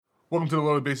Welcome to the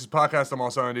Loaded Bases Podcast. I'm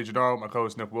Alessandro DeGennaro, my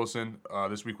co-host Nick Wilson.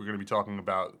 This week we're going to be talking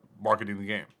about marketing the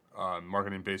game,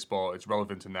 marketing baseball. It's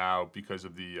relevant to now because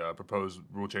of the proposed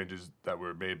rule changes that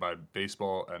were made by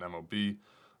baseball and MLB.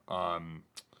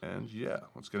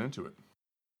 Let's get into it.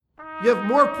 You have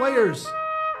more players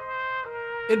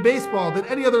in baseball than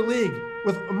any other league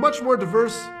with much more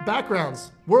diverse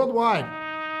backgrounds worldwide,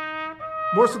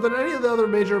 more so than any of the other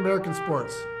major American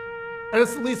sports. And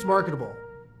it's the least marketable.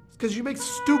 It's because you make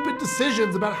stupid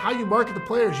decisions about how you market the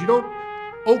players. You don't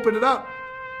open it up.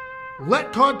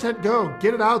 Let content go.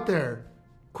 Get it out there.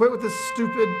 Quit with this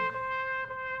stupid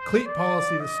cleat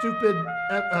policy, the stupid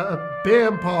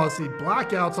BAM policy,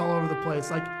 blackouts all over the place.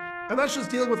 And that's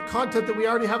just dealing with content that we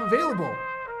already have available.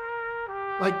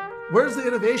 Where's the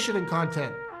innovation in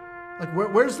content?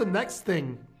 Where's the next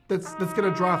thing that's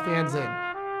going to draw fans in?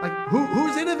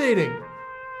 Who's innovating?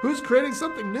 Who's creating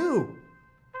something new?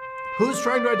 Who's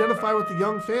trying to identify with the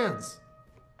young fans?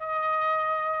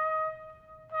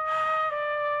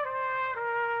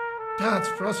 God, it's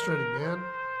frustrating, man.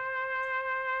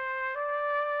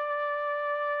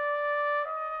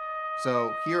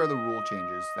 So here are the rule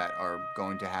changes that are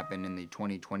going to happen in the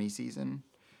 2020 season.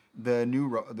 The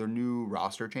new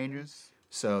roster changes.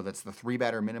 So that's the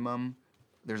 3-batter minimum.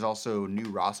 There's also new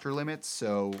roster limits.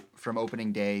 So from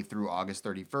opening day through August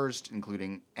 31st,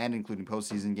 including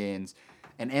postseason games,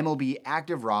 an MLB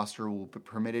active roster will be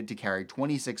permitted to carry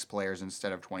 26 players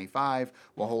instead of 25,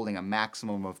 while holding a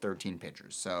maximum of 13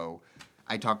 pitchers. So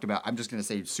I'm just going to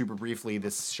say super briefly,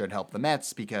 this should help the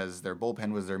Mets because their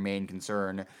bullpen was their main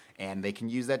concern, and they can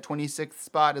use that 26th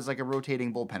spot as like a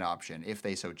rotating bullpen option if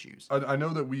they so choose. I know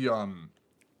that we're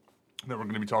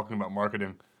going to be talking about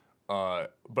marketing,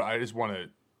 but I just want to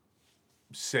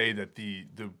say that the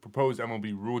proposed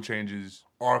MLB rule changes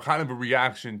are kind of a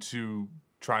reaction to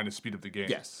trying to speed up the game.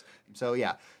 Yes.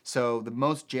 So the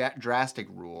most drastic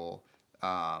rule,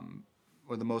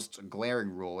 or the most glaring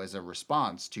rule, is a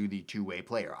response to the two-way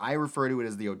player. I refer to it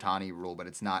as the Ohtani rule, but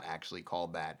it's not actually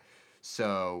called that.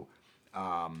 So,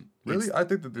 really, I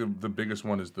think that the biggest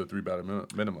one is the 3-batter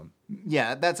minimum.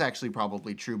 Yeah, that's actually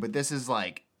probably true. But this is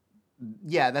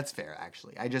that's fair.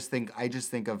 Actually, I just think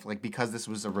of because this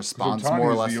was a response more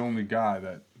or less. Ohtani is the only guy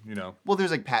that Well,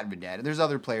 there's Pat Venditte. There's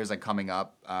other players coming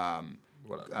up.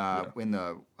 He's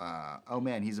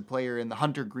a player in the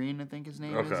Hunter Green, I think his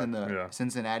name is, in the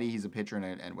Cincinnati. He's a pitcher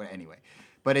anyway.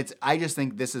 But I just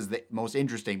think this is the most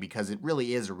interesting because it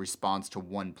really is a response to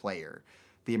one player.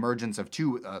 The emergence of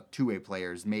two-way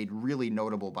players made really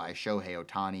notable by Shohei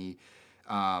Ohtani.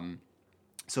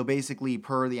 So basically,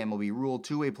 per the MLB rule,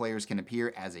 two-way players can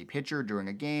appear as a pitcher during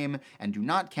a game and do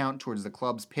not count towards the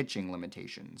club's pitching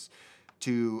limitations.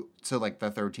 The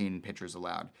 13 pitchers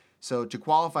allowed. So to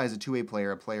qualify as a two-way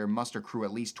player, a player must accrue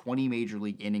at least 20 major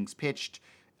league innings pitched,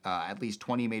 at least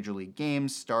 20 major league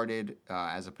games started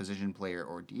as a position player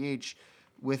or DH,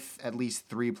 with at least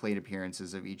 3 plate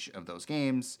appearances of each of those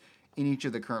games in each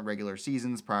of the current regular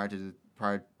seasons prior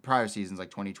seasons like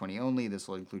 2020 only. This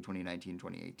will include 2019,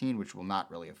 2018, which will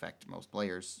not really affect most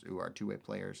players who are two-way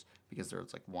players because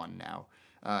there's one now.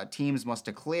 Teams must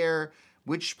declare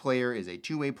which player is a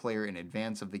two-way player in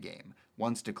advance of the game.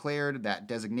 Once declared, that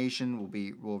designation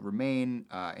will remain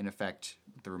in effect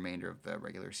the remainder of the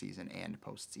regular season and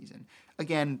postseason.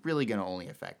 Again, really going to only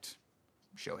affect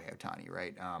Shohei Ohtani,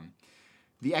 right?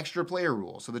 The extra player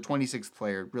rule, so the 26th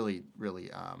player, really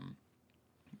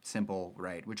simple,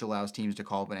 right? Which allows teams to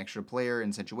call up an extra player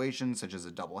in situations such as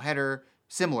a doubleheader.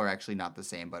 Similar, actually, not the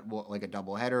same, but a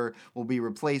doubleheader will be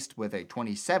replaced with a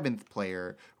 27th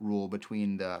player rule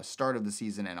between the start of the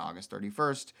season and August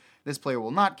 31st. This player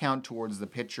will not count towards the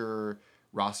pitcher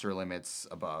roster limits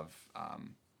above,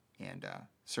 and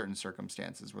certain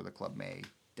circumstances where the club may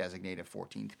designate a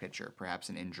 14th pitcher, perhaps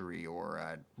an injury or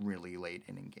a really late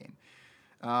inning game.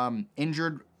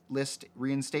 Injured list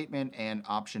reinstatement and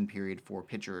option period for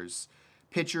pitchers.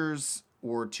 Pitchers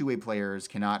or two-way players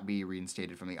cannot be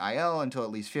reinstated from the IL until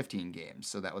at least 15 games.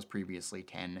 So that was previously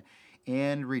 10.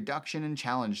 And reduction in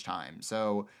challenge time.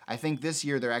 So I think this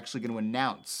year they're actually going to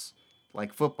announce,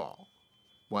 like football,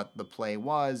 what the play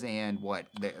was and what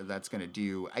that's going to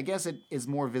do. I guess it is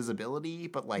more visibility,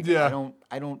 but I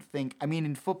don't think,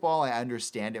 in football I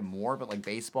understand it more, but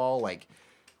baseball,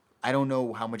 I don't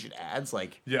know how much it adds.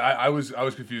 I was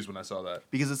confused when I saw that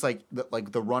because it's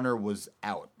the runner was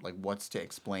out. What's to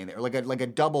explain there? Like a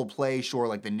double play,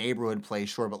 sure. The neighborhood play,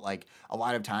 sure. But a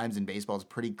lot of times in baseball, it's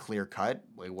pretty clear cut.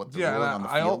 What the ruling on the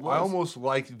field was. I almost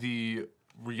like the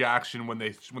reaction when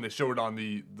they showed it on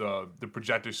the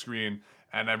projector screen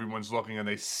and everyone's looking and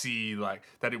they see that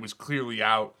it was clearly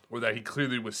out or that he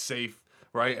clearly was safe.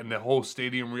 right? And the whole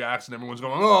stadium reacts, and everyone's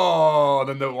going, oh,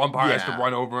 then the umpire has to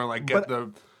run over and like get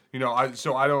the. You know, I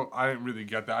didn't really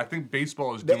get that. I think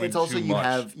baseball is doing it's also too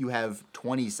much. You have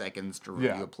 20 seconds to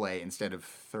review a play instead of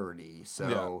 30.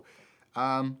 So,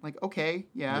 okay,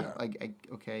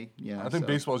 I think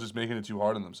baseball is just making it too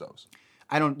hard on themselves.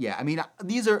 I mean,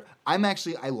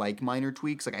 I like minor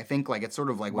tweaks. Like, I think, like, it's sort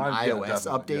of like when iOS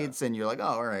updates and you're like, oh,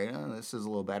 all right, this is a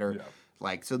little better. Yeah.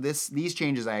 Like, so these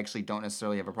changes I actually don't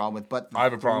necessarily have a problem with, but I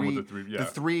have a problem with the three. Yeah. The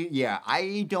three,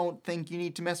 I don't think you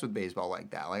need to mess with baseball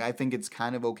like that. Like, I think it's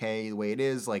kind of okay the way it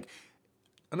is. Like,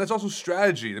 and that's also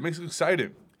strategy. That makes it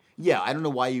exciting. Yeah, I don't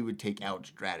know why you would take out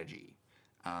strategy.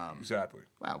 Exactly.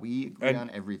 Wow, we agree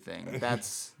on everything.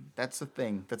 That's a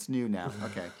thing. That's new now.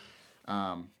 Okay.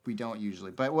 We don't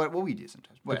usually, but what we do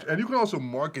sometimes. And you can also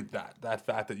market that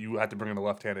fact that you had to bring in a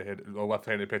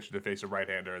left-handed pitcher to face a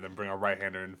right-hander, and then bring a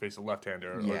right-hander and face a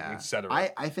left-hander, etc.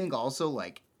 I think also,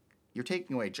 like, you're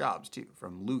taking away jobs too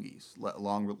from loogies,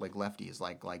 long like lefties,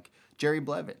 like Jerry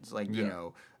Blevins, you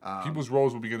know. People's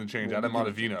roles will begin to change. Adam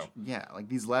Ottavino. Yeah, like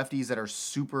these lefties that are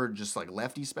super just like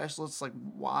lefty specialists. Like,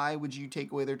 why would you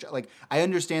take away their job? Like, I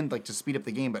understand like to speed up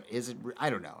the game, but is it? I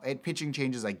don't know. Pitching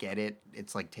changes, I get it.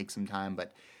 It's like takes some time,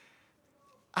 but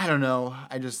I don't know.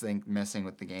 I just think messing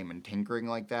with the game and tinkering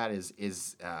like that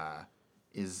is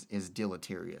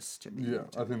deleterious to me. Yeah,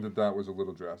 I think that was a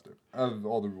little drastic out of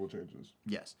all the rule changes.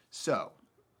 Yes. So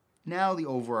now the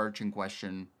overarching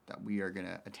question that we are going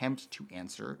to attempt to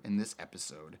answer in this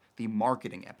episode, the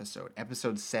marketing episode,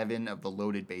 episode 7 of the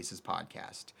Loaded Bases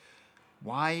podcast.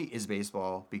 Why is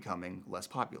baseball becoming less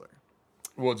popular?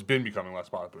 Well, it's been becoming less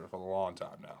popular for a long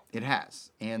time now. It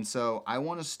has. And so I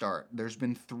want to start. There's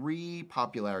been 3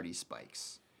 popularity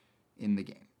spikes in the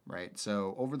game, right?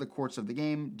 So over the course of the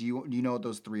game, do you know what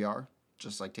those 3 are?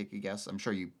 Just like take a guess. I'm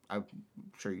sure you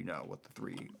know what the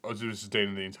 3. Oh, so this is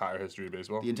dating the entire history of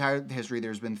baseball? The entire history.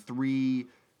 There's been 3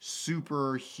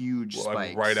 super huge spikes.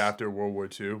 Like right after World War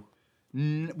II?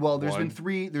 There's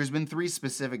been 3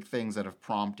 specific things that have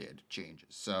prompted changes.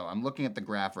 So I'm looking at the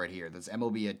graph right here. That's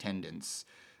MLB attendance,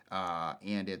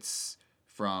 and it's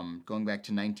from going back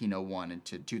to 1901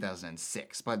 into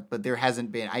 2006. But there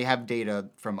hasn't been. I have data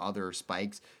from other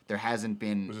spikes. There hasn't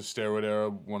been. Was the steroid era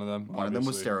one of them? One of them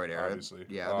was steroid era. Obviously,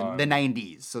 yeah, the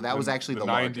 90s. So that was actually the 90s.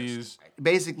 Largest.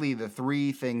 Basically, the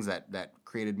 3 things that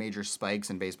created major spikes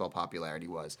in baseball popularity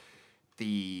was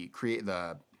the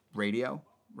radio.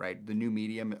 Right, the new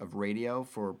medium of radio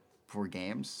for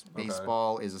games. Okay.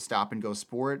 Baseball is a stop and go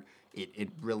sport. It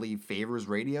really favors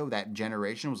radio. That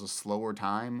generation was a slower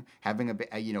time. Having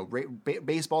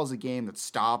baseball is a game that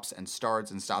stops and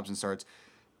starts and stops and starts.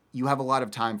 You have a lot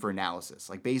of time for analysis.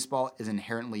 Like, baseball is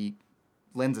inherently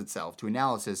lends itself to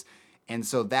analysis, and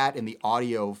so that in the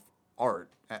audio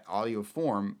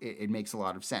form, it makes a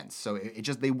lot of sense. So it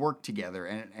just they work together,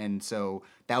 and so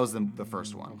that was the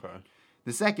first one. Okay.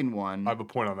 The second one... I have a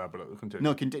point on that, but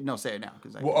continue. No, say it now.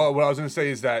 What I was going to say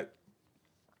is that...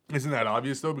 Isn't that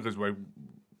obvious, though? Because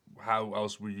how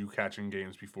else were you catching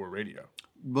games before radio?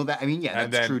 Well, that's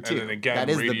true, too. And then again,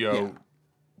 radio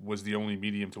was the only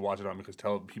medium to watch it on because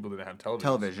people didn't have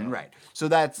television. Right. So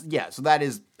that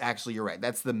is... Actually, you're right.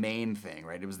 That's the main thing,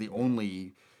 right? It was the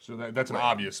only... So that's an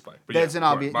obvious spike. But that's an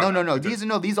obvious...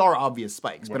 No. These are obvious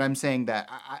spikes. But I'm saying that...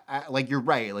 I like, you're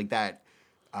right. Like, that...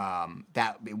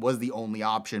 that it was the only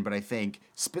option, but I think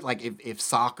like if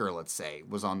soccer, let's say,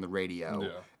 was on the radio,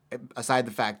 aside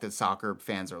the fact that soccer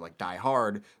fans are like die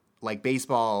hard, like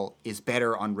baseball is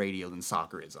better on radio than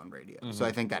soccer is on radio. Mm-hmm. So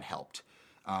I think that helped.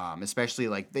 Especially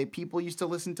like people used to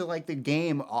listen to like the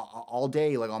game all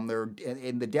day, like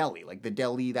in the deli. Like the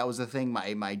deli, that was the thing.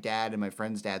 My dad and my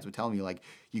friends' dads would tell me, like,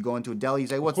 you go into a deli, you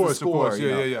say, "What's the score?" Of course,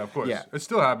 yeah, of course. Yeah. It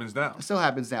still happens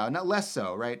now. Not less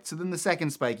so, right? So then the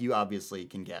second spike, you obviously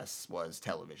can guess, was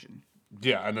television.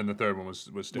 Yeah, and then the third one was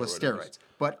steroids.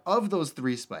 But of those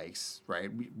 3 spikes, right?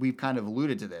 We've kind of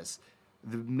alluded to this.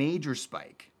 The major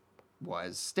spike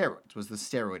was steroids. Was the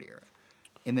steroid era.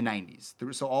 In the 90s.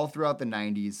 So all throughout the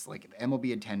 90s, like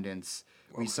MLB attendance,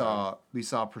 we saw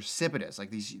precipitous,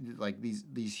 like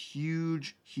these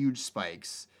huge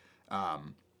spikes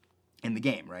in the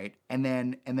game, right? And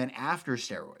then after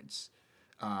steroids,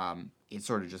 it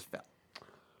sort of just fell.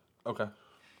 Okay.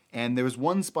 And there was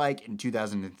one spike in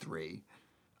 2003.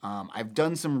 I've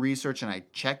done some research and I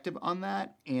checked on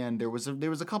that, and there was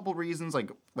a couple reasons, like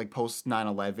post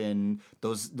 9/11,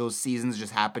 those seasons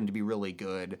just happened to be really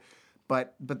good.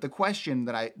 But the question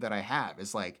that I have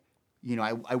is, like, you know,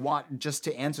 I want just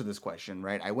to answer this question,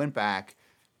 right? I went back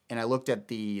and I looked at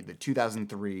the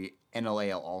 2003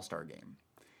 NLAL All-Star game.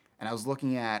 And I was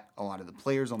looking at a lot of the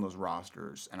players on those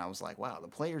rosters, and I was like, wow, the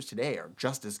players today are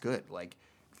just as good. Like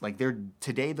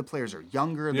today the players are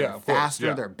younger, they're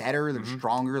faster, they're better, they're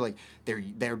stronger. Like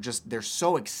they're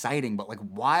so exciting. But like,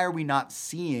 why are we not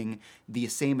seeing the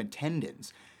same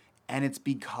attendance? And it's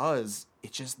because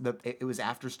it was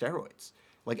after steroids.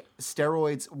 Like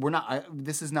steroids,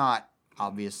 this is not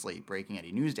obviously breaking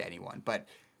any news to anyone, but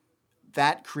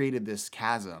that created this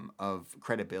chasm of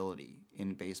credibility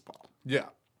in baseball. Yeah.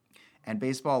 And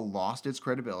baseball lost its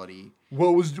credibility.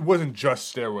 Well, it wasn't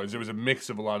just steroids. It was a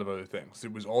mix of a lot of other things.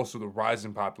 It was also the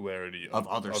rising popularity of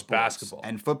other sports basketball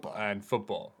and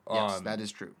football. Yes, that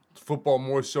is true. Football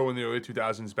more so in the early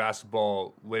 2000s.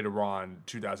 Basketball later on,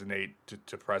 2008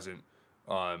 to present,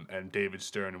 and David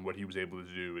Stern and what he was able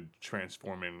to do in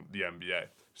transforming the NBA.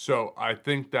 So I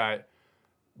think that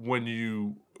when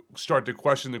you start to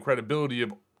question the credibility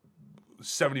of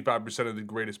 75% of the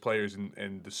greatest players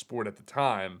in the sport at the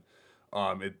time,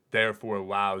 it therefore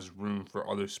allows room for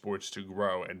other sports to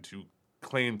grow and to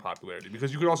claim popularity.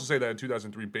 Because you could also say that in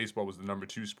 2003, baseball was the number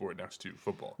 2 sport next to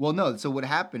football. Well, no. So what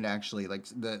happened actually?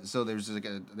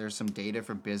 There's some data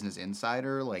from Business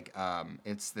Insider.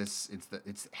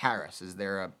 It's Harris.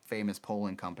 They're a famous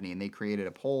polling company, and they created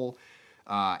a poll.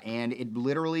 And it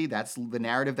literally, that's the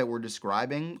narrative that we're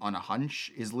describing on a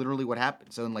hunch is literally what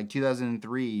happened. So in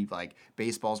 2003,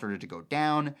 baseball started to go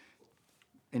down.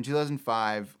 In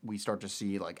 2005, we start to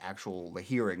see the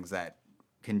hearings that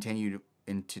continued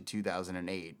into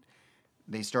 2008.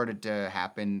 They started to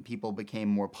happen. People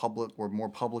became were more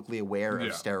publicly aware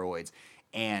of steroids.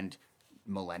 And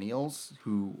millennials,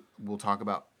 who we'll talk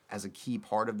about as a key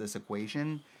part of this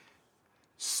equation,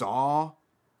 saw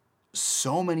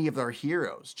so many of their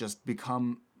heroes just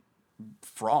become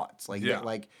frauds.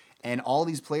 And all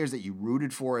these players that you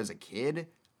rooted for as a kid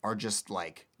are just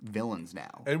villains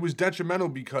now. And it was detrimental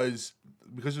because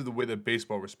of the way that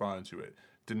baseball responded to it,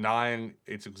 denying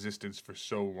its existence for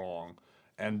so long,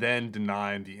 and then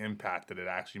denying the impact that it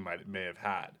actually may have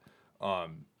had,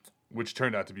 which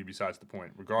turned out to be besides the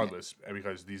point, regardless,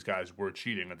 because these guys were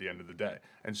cheating at the end of the day.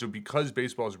 And so because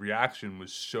baseball's reaction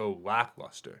was so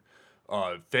lackluster,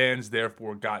 fans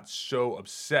therefore got so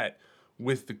upset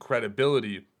with the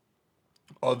credibility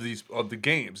of the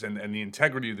games and the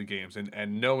integrity of the games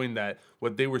and knowing that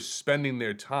what they were spending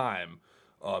their time,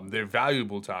 their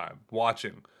valuable time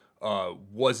watching,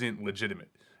 wasn't legitimate.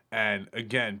 And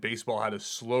again, baseball had a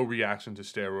slow reaction to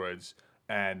steroids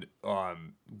and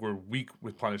were weak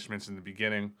with punishments in the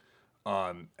beginning.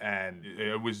 And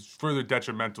it was further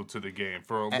detrimental to the game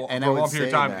for a long period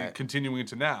of time, continuing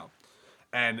into now.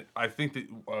 And I think that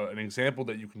an example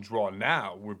that you can draw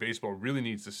now where baseball really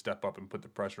needs to step up and put the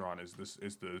pressure on is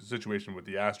the situation with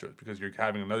the Astros, because you're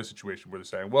having another situation where they're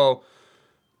saying, well,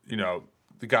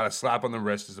 they got a slap on the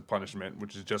wrist as a punishment,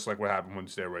 which is just like what happened when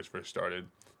steroids first started.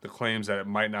 The claims that it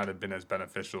might not have been as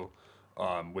beneficial,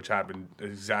 which happened at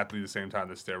exactly the same time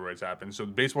that steroids happened. So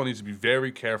baseball needs to be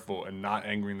very careful and not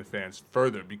angering the fans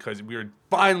further, because we are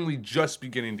finally just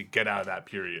beginning to get out of that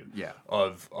period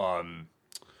of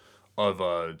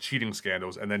cheating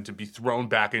scandals, and then to be thrown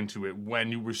back into it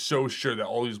when you were so sure that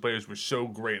all these players were so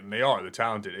great, and they're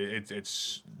talented.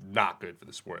 It's not good for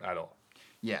the sport at all.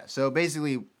 Yeah, so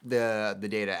basically the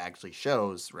data actually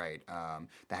shows, right,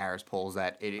 the Harris polls,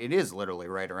 that it is literally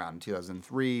right around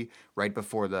 2003, right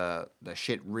before the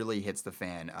shit really hits the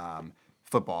fan.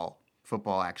 Football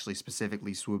actually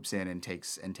specifically swoops in and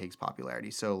takes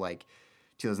popularity. So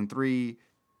 2003,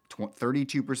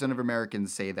 32% of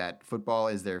Americans say that football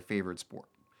is their favorite sport,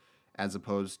 as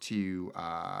opposed to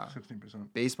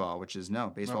 16%. Baseball, which is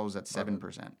baseball was at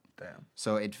 7%. Damn.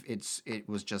 So it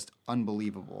was just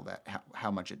unbelievable that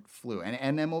how much it flew,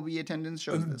 and MLB attendance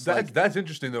shows this. That's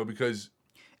interesting though, because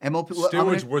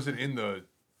steroids wasn't in the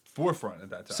forefront at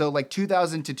that time. So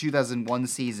 2000 to 2001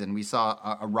 season, we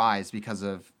saw a rise because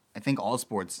of, I think all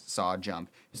sports saw a jump.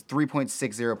 It's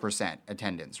 3.60%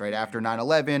 attendance, right? After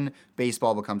 9/11,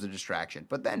 baseball becomes a distraction.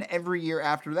 But then every year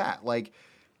after that,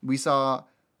 we saw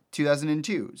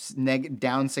 2002,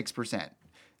 down 6%.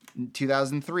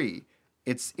 2003,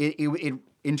 it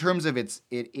in terms of it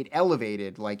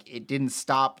elevated, it didn't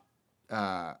stop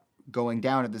going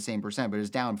down at the same percent, but it's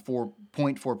down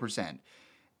 4.4%.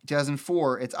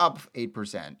 2004, it's up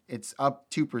 8%. It's up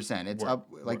 2%. It's up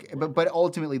but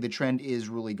ultimately the trend is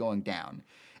really going down.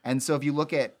 And so if you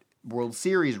look at World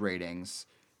Series ratings,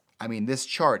 I mean, this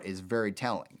chart is very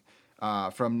telling.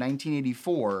 From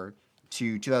 1984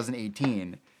 to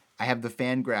 2018, I have the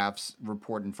FanGraphs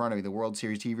report in front of me. The World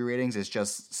Series TV ratings is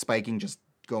just spiking, just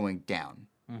going down.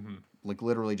 Like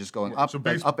literally just going up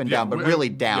and down, but really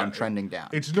down, trending down.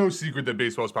 It's no secret that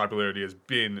baseball's popularity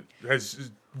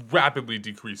has rapidly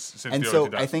decreased since the early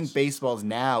 2000s. I think baseball's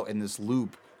now in this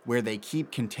loop where they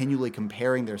keep continually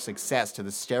comparing their success to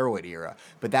the steroid era,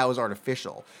 but that was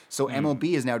artificial. So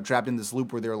MLB is now trapped in this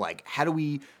loop where they're like, how do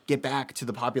we get back to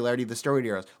the popularity of the steroid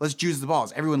era? Let's juice the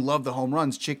balls. Everyone loved the home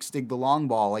runs. Chicks dig the long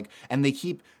ball. And they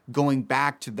keep going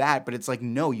back to that, but it's like,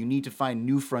 no, you need to find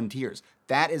new frontiers.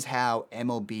 That is how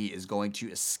MLB is going to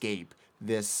escape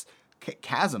this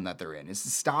chasm that they're in, is to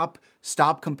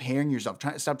stop comparing yourself,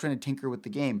 stop trying to tinker with the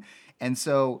game. And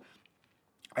so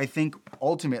I think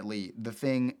ultimately the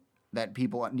thing that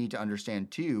people need to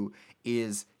understand too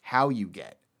is how you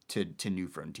get to new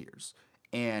frontiers.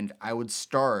 And I would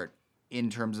start in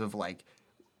terms of like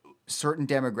certain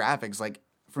demographics, like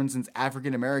for instance,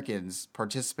 African Americans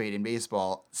participate in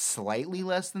baseball slightly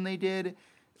less than they did.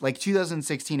 Like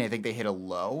 2016, I think they hit a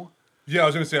low. Yeah, I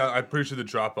was going to say, I'm pretty sure the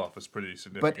drop-off was pretty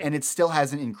significant. And it still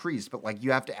hasn't increased, but like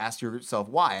you have to ask yourself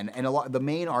why. And the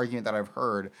main argument that I've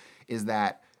heard is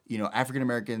that, you know, African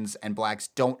Americans and blacks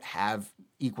don't have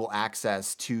equal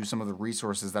access to some of the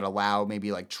resources that allow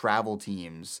maybe like travel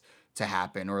teams to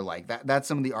happen, or like that's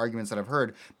some of the arguments that I've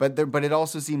heard. But it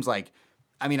also seems like,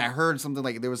 I mean, I heard something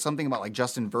like there was something about like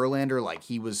Justin Verlander, like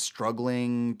he was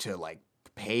struggling to like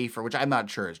pay for, which I'm not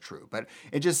sure is true, but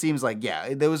it just seems like,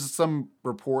 yeah, there was some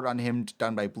report on him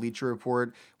done by Bleacher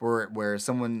Report where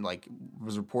someone like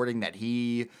was reporting that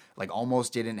he like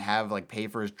almost didn't have like pay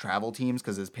for his travel teams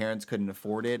because his parents couldn't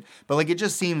afford it. But like, it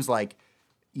just seems like,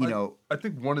 you know, I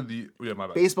think one of the, my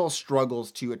bad. Baseball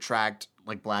struggles to attract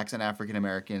like blacks and African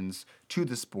Americans to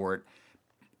the sport.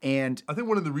 And I think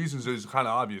one of the reasons is kind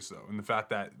of obvious, though, in the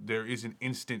fact that there is an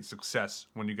instant success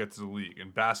when you get to the league. In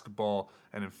basketball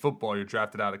and in football, you're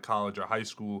drafted out of college or high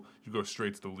school, you go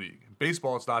straight to the league. In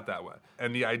baseball, it's not that way.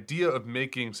 And the idea of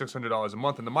making $600 a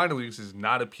month in the minor leagues is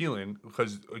not appealing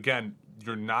because, again,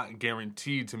 you're not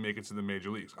guaranteed to make it to the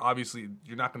major leagues. Obviously,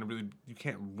 you're not going to you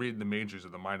can't rid the majors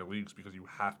of the minor leagues because you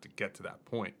have to get to that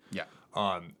point. Yeah.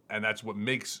 And that's what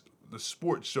makes the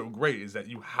sport so great, is that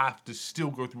you have to still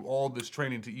go through all this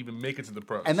training to even make it to the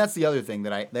pros. And that's the other thing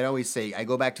that I always say. I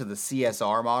go back to the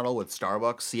CSR model with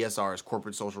Starbucks. CSR is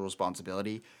corporate social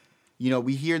responsibility. You know,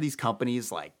 we hear these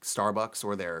companies like Starbucks,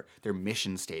 or their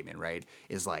mission statement, right,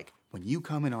 is like, when you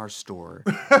come in our store,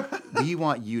 we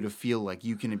want you to feel like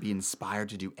you can be inspired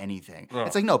to do anything. Oh.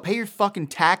 It's like, no, pay your fucking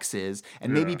taxes,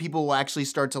 and maybe people will actually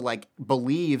start to like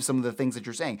believe some of the things that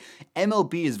you're saying.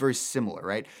 MLB is very similar,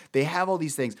 right? They have all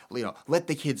these things, you know, let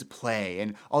the kids play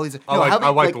and all these. I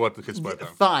like to let the kids play.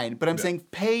 Fine, but I'm saying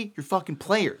pay your fucking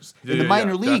players in the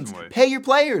minor leagues. Definitely. Pay your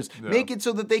players. Yeah. Make it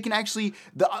so that they can actually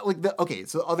okay.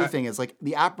 So the other thing is like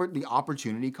the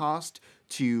opportunity cost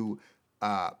to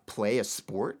play a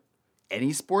sport.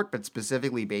 Any sport, but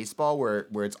specifically baseball, where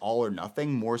it's all or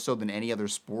nothing, more so than any other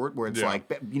sport, where it's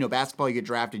like, you know, basketball, you get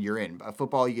drafted, you're in.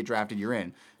 Football, you get drafted, you're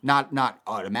in. Not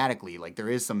automatically. Like, there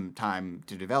is some time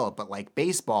to develop, but like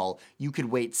baseball, you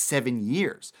could wait 7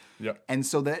 years. Yeah. And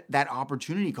so that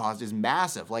opportunity cost is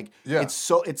massive. Like,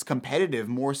 it's competitive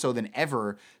more so than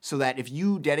ever, so that if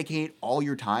you dedicate all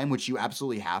your time, which you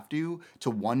absolutely have to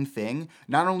one thing,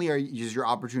 not only is your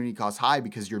opportunity cost high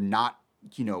because you're not,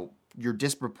 you know, you're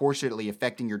disproportionately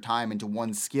affecting your time into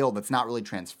one skill that's not really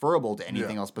transferable to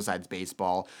anything else besides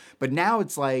baseball. But now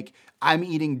it's like, I'm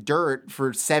eating dirt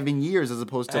for 7 years as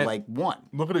opposed to like one.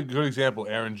 Look at a good example,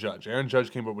 Aaron Judge. Aaron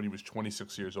Judge came up when he was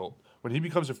 26 years old. When he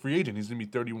becomes a free agent, he's going to be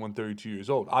 31, 32 years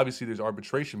old. Obviously, there's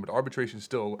arbitration, but arbitration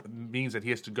still means that he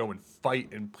has to go and fight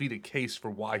and plead a case for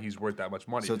why he's worth that much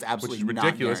money. So it's absolutely which is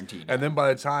ridiculous. Not guaranteed. And then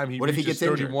by the time he reaches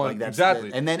 31, like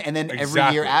exactly. And then every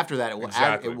year after that,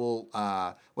 it will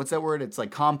what's that word? It's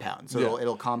like compound. So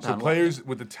it'll compound. So players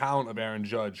with the talent of Aaron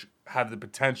Judge have the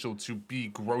potential to be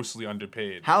grossly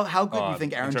underpaid. How good do you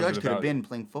think Aaron Judge could have been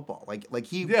playing football? Like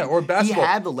he or basketball. He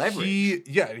had the leverage.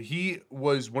 He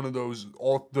was one of those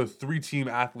the 3-team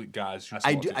athlete guys.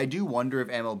 I do wonder if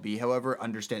MLB, however,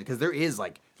 understands, because there is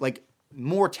like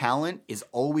more talent is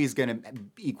always going to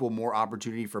equal more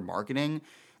opportunity for marketing.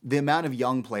 The amount of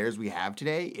young players we have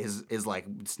today is like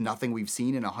it's nothing we've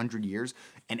seen in 100 years,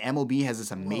 and MLB has this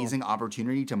amazing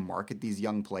opportunity to market these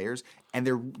young players, and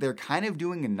they're kind of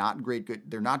doing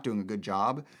they're not doing a good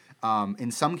job.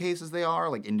 In some cases they are,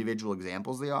 like individual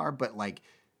examples they are, but like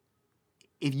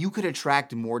if you could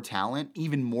attract more talent,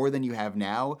 even more than you have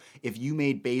now, if you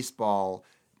made baseball,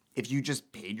 if you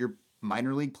just paid your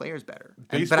minor league players better.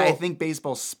 But I think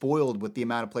baseball's spoiled with the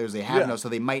amount of players they have now, so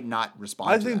they might not respond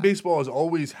to that. I think baseball has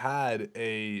always had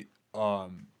a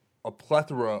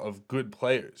plethora of good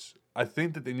players. I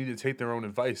think that they need to take their own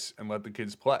advice and let the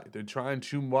kids play. They're trying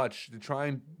too much.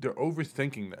 They're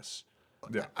overthinking this.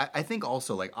 Yeah. I think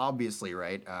also, like, obviously,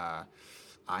 right, I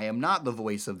am not the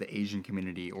voice of the Asian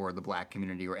community or the Black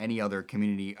community or any other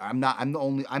community. I'm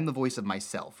the voice of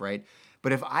myself, right?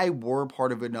 But if I were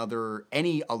part of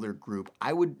any other group,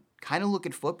 I would kind of look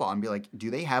at football and be like, do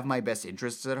they have my best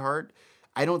interests at heart?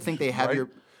 I don't think they have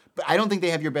But I don't think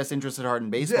they have your best interest at heart in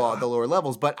baseball at the lower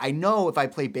levels. But I know if I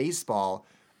play baseball,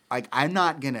 like, I'm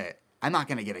not gonna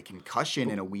get a concussion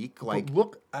in a week. Like, but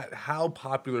look at how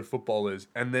popular football is,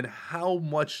 and then how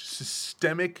much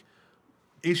systemic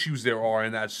issues there are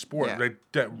in that sport. Yeah. Like,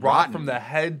 that rot from the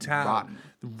head down, Rotten.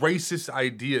 racist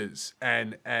ideas,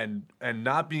 and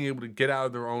not being able to get out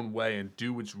of their own way and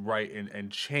do what's right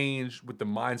and change with the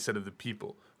mindset of the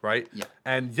people. Right? Yeah.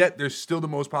 And yet, they're still the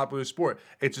most popular sport.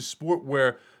 It's a sport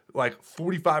where, like,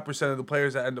 45% of the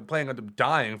players that end up playing end up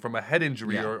dying from a head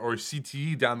injury or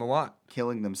CTE down the line.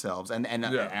 Killing themselves. And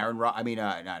not Aaron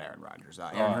Rodgers,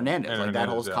 Aaron Hernandez. Aaron Like, that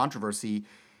whole Hernandez, controversy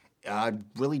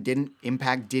really didn't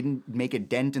make a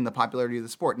dent in the popularity of the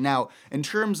sport. Now, in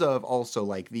terms of also,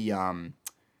 like,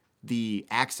 the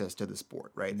access to the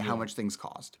sport, right? Yeah. How much things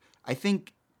cost. I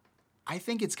think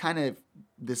it's kind of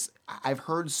this. I've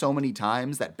heard so many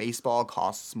times that baseball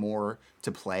costs more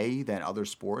to play than other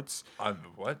sports.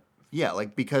 What? Yeah,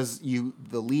 like, because the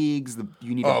leagues,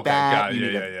 you need a bat, you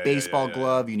need a baseball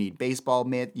glove, you need baseball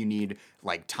mitt, you need,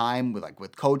 like, time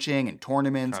with coaching and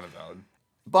tournaments. Kind of valid.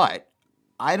 But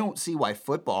I don't see why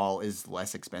football is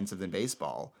less expensive than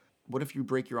baseball. What if you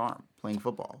break your arm playing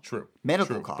football? True.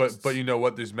 Medical costs. But you know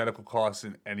what? There's medical costs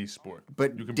in any sport.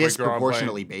 But you can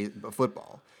disproportionately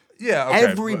football. Yeah, okay,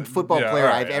 every football player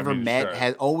I've ever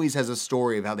met always has a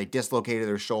story of how they dislocated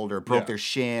their shoulder, broke their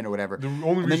shin, or whatever.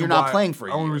 And then you're not playing for a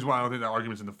year. The only reason why I don't think that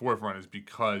argument's in the forefront is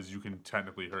because you can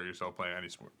technically hurt yourself playing any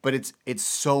sport. But it's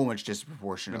so much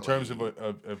disproportionately. In terms of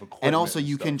equipment. And also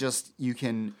you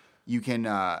can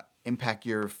impact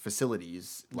your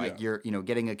facilities. Like,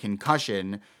 getting a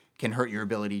concussion can hurt your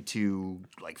ability to,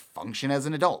 like, function as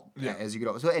an adult as you get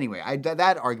older. So anyway,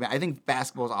 that argument, I think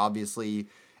basketball is obviously,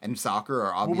 and soccer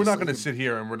are obviously. Well, we're not going to sit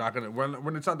here and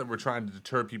it's not that we're trying to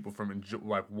deter people from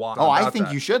why. Oh, I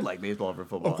think you should like baseball over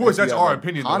football. Of course, that's our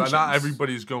opinion. Not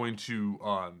everybody's going to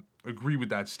agree with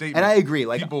that statement. And I agree.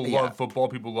 Like, people love football,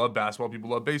 people love basketball, people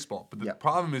love baseball. But the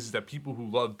problem is that people who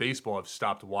love baseball have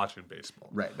stopped watching baseball.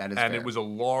 Right. That is and fair. It was a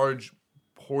large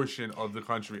portion of the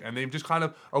country, and they've just kind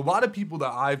of a lot of people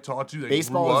that I've talked to.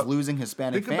 Baseball is losing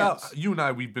Hispanic fans. Think about you and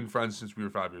I. We've been friends since we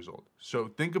were 5 years old. So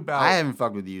think about. I haven't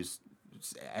fucked with you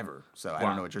ever, so I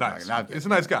don't know what you're talking about. It's a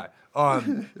nice guy.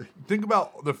 Think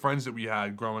about the friends that we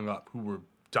had growing up who were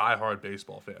diehard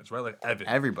baseball fans, right? Like Evan,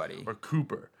 everybody, or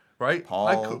Cooper, right?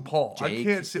 Paul, Jake, I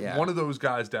can't sit one of those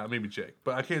guys down. Maybe Jake,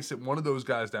 but I can't sit one of those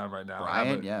guys down right now. Brian,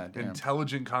 and have an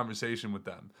intelligent conversation with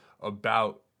them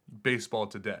about baseball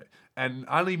today, and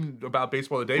I don't even about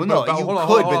baseball today. Well, but no, about,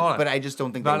 hold on. But I just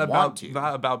don't think they want to.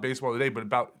 Not about baseball today, but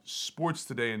about sports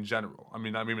today in general. I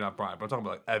mean, maybe not Brian, but I'm talking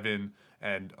about, like, Evan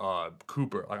and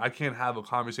Cooper. Like, I can't have a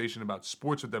conversation about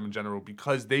sports with them in general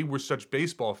because they were such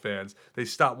baseball fans. They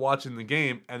stopped watching the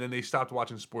game, and then they stopped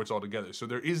watching sports altogether. So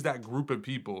there is that group of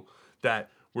people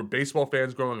that were baseball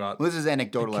fans growing up. Well, this is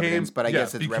anecdotal evidence, but I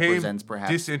guess it represents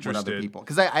perhaps what other people.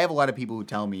 Because I have a lot of people who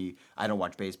tell me I don't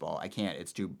watch baseball. I can't.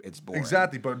 It's boring.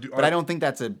 Exactly, but I don't think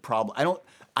that's a problem.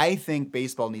 I think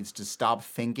baseball needs to stop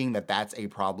thinking that that's a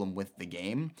problem with the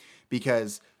game,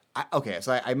 because.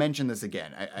 So I mentioned this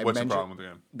again. What's the problem with the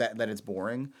game? That it's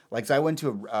boring. Like, so I went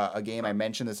to a game. I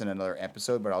mentioned this in another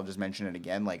episode, but I'll just mention it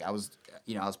again. Like, I was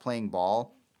playing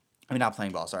ball. I mean, not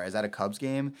playing ball. Sorry, I was at a Cubs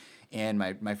game, and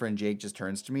my friend Jake just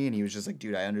turns to me, and he was just like,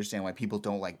 "Dude, I understand why people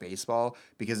don't like baseball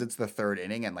because it's the third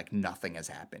inning and, like, nothing has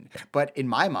happened." But in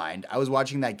my mind, I was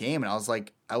watching that game, and I was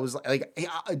like,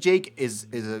 Jake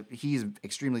he's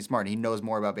extremely smart. He knows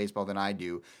more about baseball than I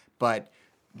do, but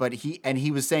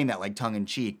he was saying that, like, tongue in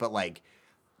cheek, but like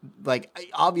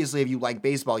obviously if you like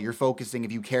baseball, you're focusing,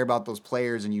 if you care about those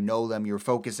players and you know them, you're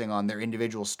focusing on their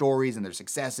individual stories and their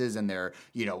successes and their,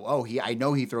 I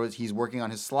know he's working on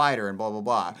his slider and blah, blah,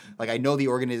 blah. Like, I know the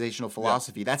organizational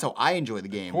philosophy. That's how I enjoy the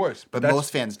game. Of course. But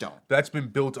most fans don't. That's been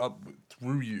built up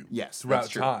through you. Yes, throughout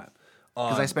time.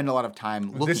 Because I spend a lot of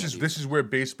time looking at this is where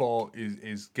baseball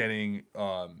is getting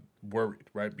worried,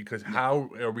 right? Because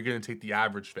how are we going to take the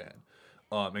average fan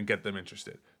and get them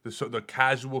interested? The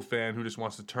casual fan who just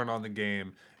wants to turn on the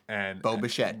game and Bo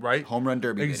Bichette, right? Home run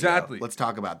derby. Exactly. Video. Let's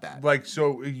talk about that. Like,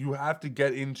 so you have to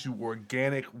get into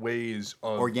organic ways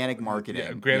of organic marketing. Yeah,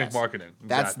 organic marketing.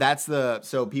 Exactly.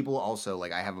 So people also,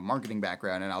 like, I have a marketing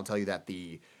background, and I'll tell you that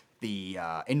the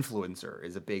influencer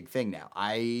is a big thing now.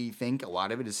 I think a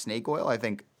lot of it is snake oil. I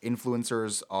think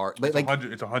influencers are it's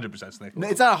 100% snake oil.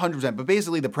 It's not 100%, but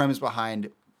basically the premise behind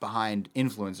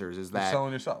influencers is that you're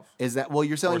selling yourself. You're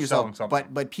selling yourself, something.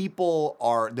 but people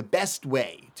are the best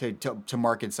way to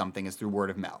market something is through word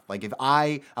of mouth. Like if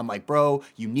I'm like, bro,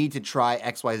 you need to try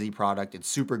XYZ product. It's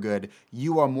super good.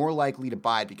 You are more likely to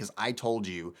buy it because I told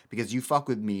you, because you fuck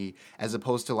with me, as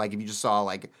opposed to like if you just saw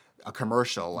like a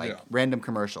commercial, random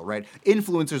commercial, right?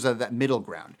 Influencers are that middle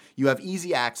ground. You have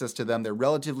easy access to them. They're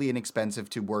relatively inexpensive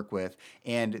to work with,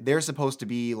 and they're supposed to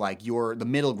be like the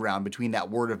middle ground between that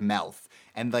word of mouth.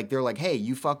 And like they're like, hey,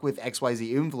 you fuck with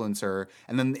XYZ influencer,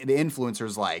 and then the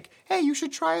influencer's like, hey, you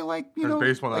should try like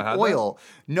oil.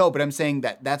 No, but I'm saying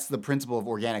that's the principle of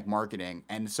organic marketing.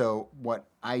 And so what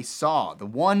I saw, the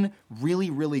one really,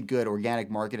 really good organic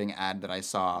marketing ad that I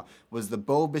saw was the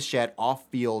Bo Bichette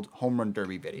off-field home run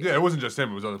derby video. Yeah, it wasn't just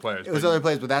him; it was other players. It was other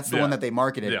players, but that's the one that they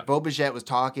marketed. Yeah. Bo Bichette was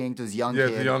talking to this young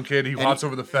kid. Yeah, the young kid. He hops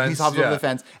over the fence. He hops over the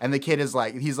fence, and the kid is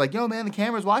like, he's like, yo, man, the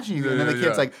camera's watching you. And then the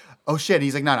kid's like, oh shit. And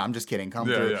he's like, no, I'm just kidding. Come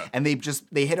through. Yeah. And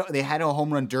they had a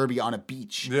home run derby on a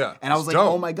beach. Yeah. And I was like, dope.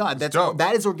 Oh my god,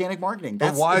 that is organic marketing.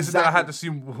 But why is it that I had to see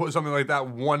something like that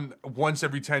once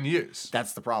every 10 years?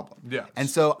 That's the problem. Yeah. And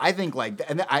so I think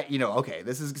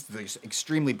this is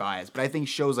extremely biased, but I think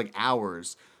shows like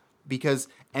ours, because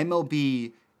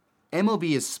MLB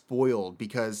is spoiled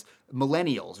because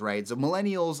millennials, right? So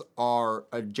millennials are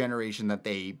a generation that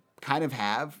they kind of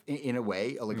have in a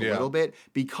way, a little bit,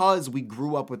 because we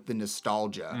grew up with the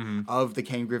nostalgia of the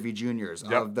Ken Griffey Jr.'s,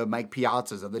 of the Mike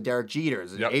Piazzas, of the Derek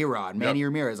Jeters, A-Rod, Manny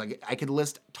Ramirez. Like I could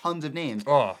list tons of names.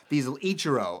 These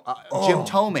Ichiro, Jim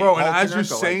Thome, bro. Paul And as Konerko, you're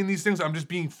saying these things, I'm just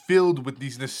being filled with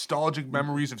these nostalgic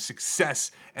memories of success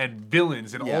and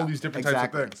villains and all these different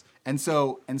types of things. And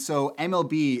so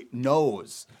MLB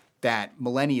knows that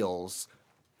millennials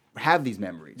have these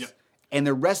memories, and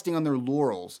they're resting on their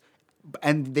laurels.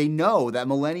 And they know that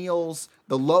millennials,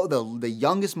 the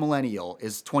youngest millennial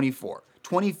is 24.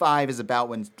 25 is about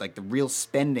when like the real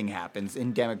spending happens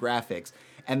in demographics.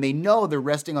 And they know they're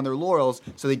resting on their laurels,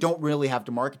 so they don't really have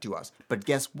to market to us. But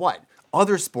guess what?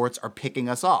 Other sports are picking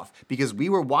us off because we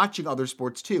were watching other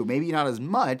sports too. Maybe not as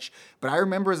much, but I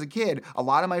remember as a kid, a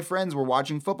lot of my friends were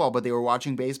watching football, but they were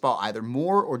watching baseball either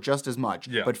more or just as much.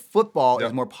 Yeah. But football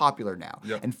is more popular now.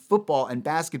 Yeah. And football and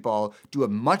basketball do a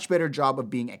much better job of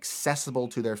being accessible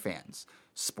to their fans.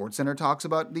 SportsCenter talks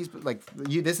about these, like,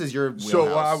 this is your wheelhouse.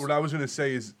 So what I was going to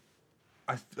say is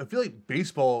I feel like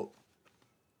baseball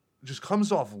just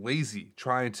comes off lazy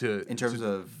trying to... In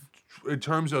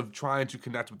terms of trying to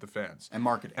connect with the fans. And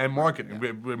marketing.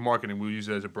 With marketing, we'll use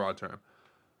it as a broad term.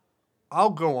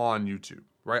 I'll go on YouTube,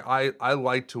 right? I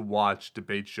like to watch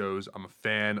debate shows. I'm a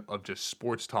fan of just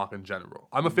sports talk in general.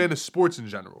 I'm a fan of sports in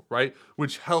general, right?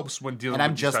 Which helps when dealing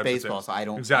with these types of things. And I'm just baseball, so I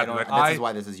don't... Exactly. This is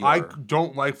why this is your... I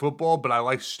don't like football, but I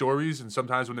like stories, and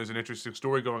sometimes when there's an interesting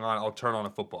story going on, I'll turn on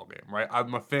a football game, right? I've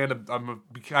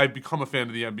become a fan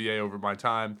of the NBA over my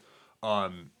time.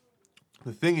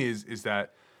 The thing is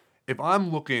that if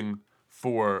I'm looking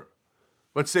for,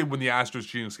 let's say when the Astros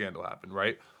cheating scandal happened,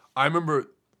 right? I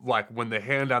remember like when they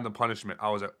hand down the punishment, I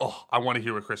was like, oh, I want to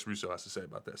hear what Chris Russo has to say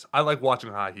about this. I like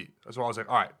watching High Heat. So I was like,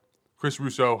 all right, Chris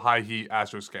Russo, High Heat,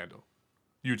 Astros scandal.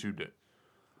 YouTube did.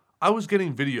 I was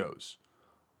getting videos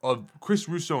of Chris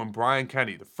Russo and Brian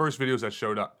Kenny, the first videos that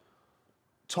showed up,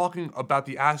 talking about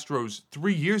the Astros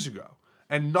 3 years ago.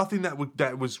 And nothing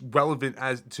that was relevant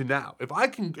as to now. If I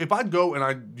go and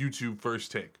I YouTube First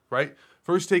Take, right?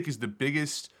 First Take is the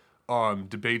biggest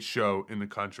debate show in the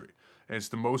country, and it's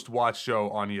the most watched show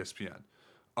on ESPN.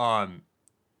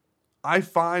 I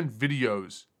find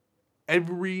videos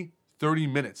every 30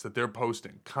 minutes that they're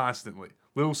posting constantly,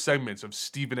 little segments of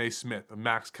Stephen A. Smith, of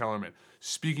Max Kellerman,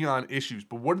 speaking on issues.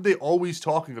 But what are they always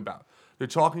talking about? They're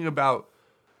talking about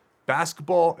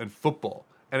basketball and football.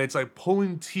 And it's like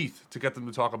pulling teeth to get them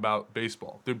to talk about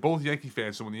baseball. They're both Yankee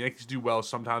fans, so when the Yankees do well,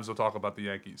 sometimes they'll talk about the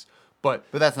Yankees. But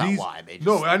that's not why. They just...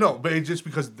 No, I know, but it's just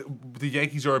because the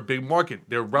Yankees are a big market.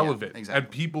 They're relevant. Yeah, exactly.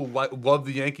 And people love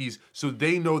the Yankees, so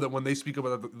they know that when they speak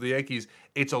about the Yankees,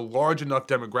 it's a large enough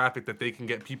demographic that they can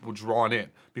get people drawn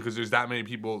in because there's that many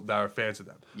people that are fans of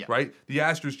them, right? The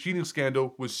Astros cheating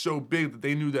scandal was so big that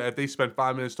they knew that if they spent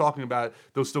 5 minutes talking about it,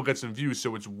 they'll still get some views,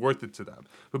 so it's worth it to them.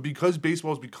 But because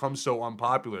baseball has become so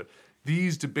unpopular,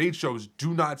 these debate shows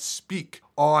do not speak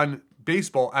on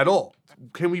baseball at all.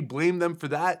 Can we blame them for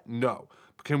that? No.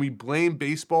 Can we blame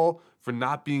baseball for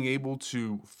not being able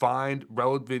to find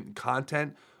relevant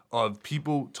content of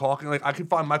people talking. Like, I can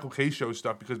find Michael K. show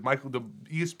stuff because the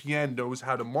ESPN knows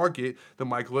how to market the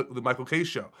Michael K.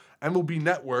 show. MLB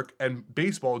Network and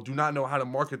baseball do not know how to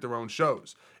market their own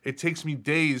shows. It takes me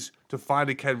days to find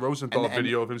a Ken Rosenthal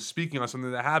video of him speaking on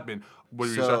something that happened. What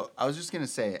were you saying? I was just going to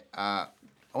say, I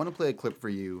want to play a clip for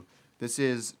you. This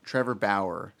is Trevor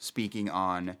Bauer speaking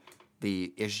on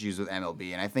the issues with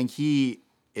MLB, and I think he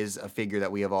is a figure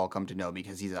that we have all come to know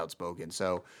because he's outspoken.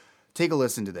 So take a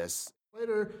listen to this.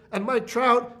 Later, and Mike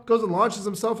Trout goes and launches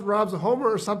himself and robs a homer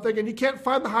or something, and you can't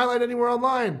find the highlight anywhere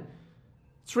online.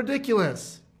 It's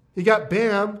ridiculous. You got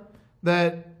BAM,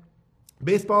 that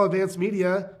Baseball Advanced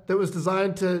Media, that was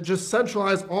designed to just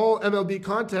centralize all MLB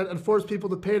content and force people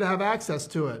to pay to have access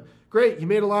to it. Great, you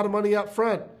made a lot of money up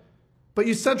front, but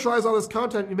you centralize all this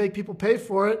content, you make people pay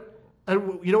for it,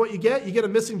 and you know what you get? You get a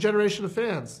missing generation of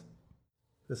fans.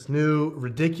 This new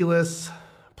ridiculous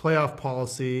playoff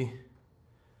policy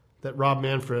that Rob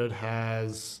Manfred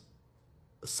has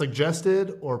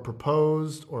suggested or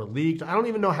proposed or leaked. I don't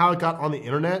even know how it got on the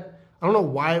internet. I don't know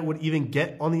why it would even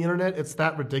get on the internet. It's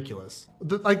that ridiculous.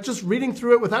 Like, just reading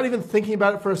through it without even thinking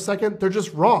about it for a second, they're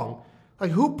just wrong.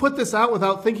 Like, who put this out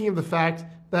without thinking of the fact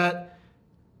that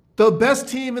the best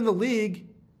team in the league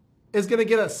is going to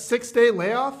get a 6-day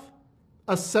layoff,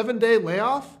 a 7-day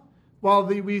layoff, while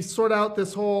we sort out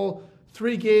this whole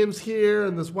 3 games here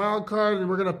and this wild card, and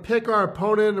we're going to pick our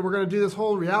opponent, and we're going to do this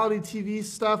whole reality TV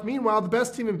stuff. Meanwhile, the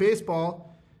best team in baseball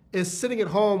is sitting at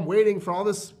home waiting for all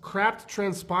this crap to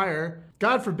transpire.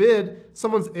 God forbid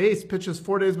someone's ace pitches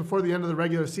 4 days before the end of the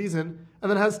regular season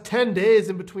and then has 10 days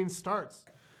in between starts.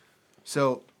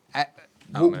 So,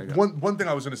 one thing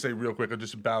I was going to say real quick,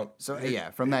 just about...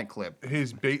 from that clip.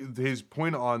 His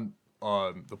point on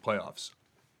the playoffs.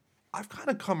 I've kind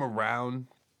of come around...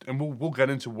 And we'll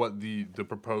get into what the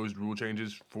proposed rule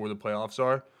changes for the playoffs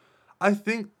are. I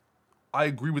think I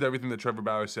agree with everything that Trevor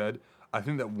Bauer said. I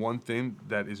think that one thing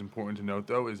that is important to note,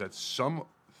 though, is that some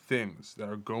things that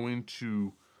are going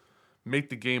to make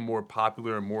the game more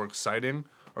popular and more exciting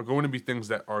are going to be things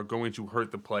that are going to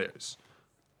hurt the players.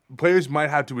 Players might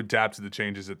have to adapt to the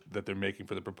changes that they're making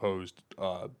for the proposed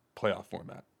playoff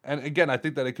format. And again, I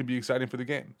think that it could be exciting for the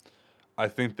game. I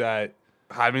think that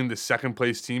having the second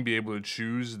place team be able to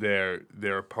choose their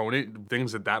opponent,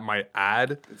 things that might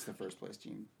add. It's the first place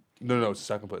team. No, it's the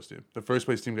second place team. The first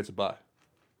place team gets a bye.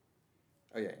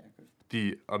 Oh, yeah.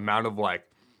 The amount of,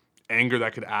 anger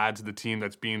that could add to the team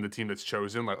that's being the team that's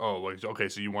chosen, okay,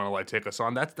 so you want to, take us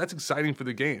on? That's exciting for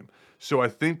the game. So I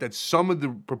think that some of the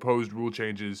proposed rule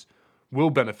changes will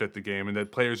benefit the game and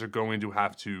that players are going to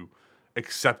have to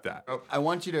accept that. I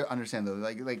want you to understand, though,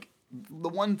 the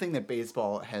one thing that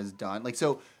baseball has done,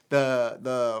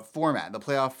 the format, the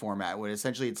playoff format, where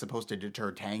essentially it's supposed to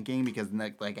deter tanking because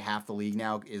half the league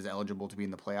now is eligible to be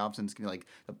in the playoffs, and it's gonna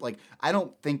I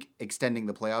don't think extending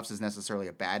the playoffs is necessarily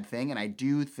a bad thing, and I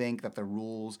do think that the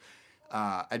rules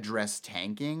address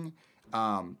tanking,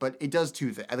 but it does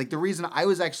two things. The reason I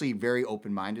was actually very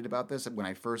open-minded about this when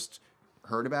I first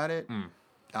heard about it.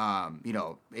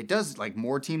 It does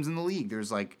more teams in the league.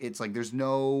 There's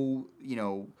no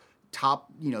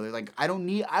top,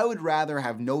 I would rather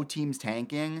have no teams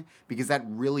tanking because that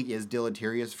really is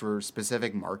deleterious for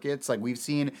specific markets. We've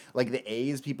seen, the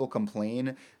A's, people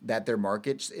complain that their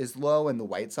market is low, and the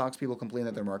White Sox, people complain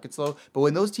that their market's low. But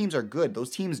when those teams are good, those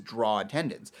teams draw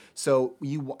attendance.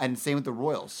 And same with the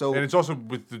Royals. And it's also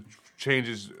with the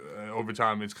changes over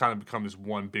time, it's kind of become this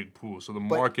one big pool. So the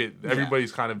market,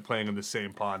 everybody's kind of playing in the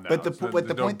same pond now. But the point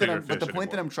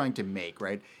that I'm trying to make,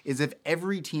 right, is if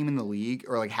every team in the league,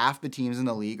 or half the teams in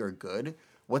the league, are good,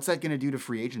 what's that going to do to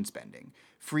free agent spending?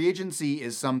 Free agency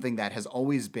is something that has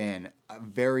always been a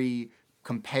very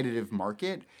competitive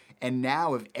market. And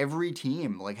now if every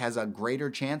team has a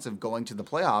greater chance of going to the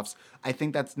playoffs, I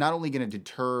think that's not only going to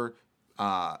deter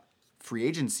free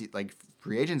agent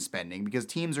spending, because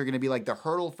teams are going to be the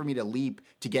hurdle for me to leap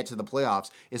to get to the playoffs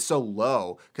is so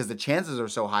low because the chances are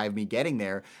so high of me getting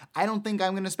there. I don't think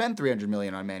I'm going to spend $300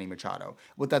 million on Manny Machado.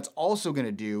 What that's also going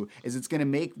to do is it's going to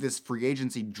make this free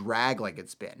agency drag like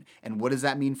it's been. And what does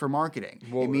that mean for marketing?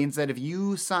 It means that if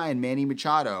you sign Manny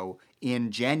Machado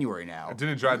in January now, it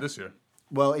didn't drag this year.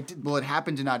 Well, it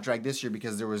happened to not drag this year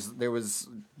because there was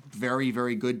very,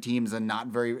 very good teams and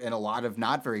a lot of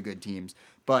not very good teams,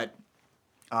 but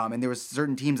And there was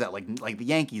certain teams that like the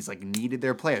Yankees needed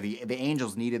their player. The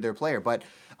Angels needed their player. But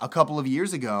a couple of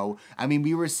years ago, I mean,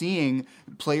 we were seeing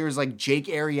players like Jake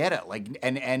Arrieta,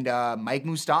 and Mike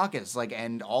Moustakas,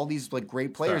 and all these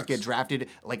great players get drafted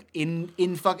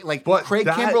in fucking Craig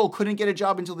Kimbrell couldn't get a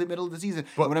job until the middle of the season.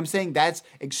 But what I'm saying, that's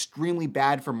extremely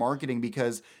bad for marketing,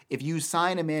 because if you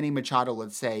sign a Manny Machado,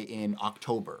 let's say in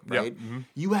October, right? Mm-hmm.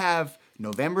 You have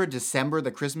November, December,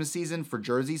 the Christmas season for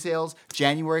jersey sales,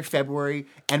 January, February,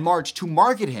 and March to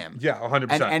market him. Yeah,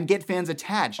 100%. And get fans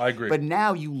attached. I agree. But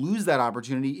now you lose that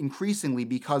opportunity increasingly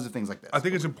because of things like this. I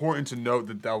think it's important to note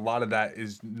that a lot of that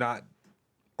is not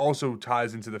also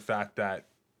ties into the fact that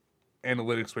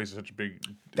analytics plays such a big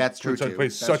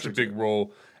big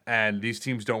role, and these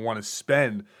teams don't want to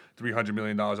spend $300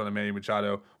 million on a Manny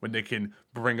Machado when they can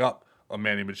bring up a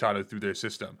Manny Machado through their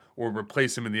system or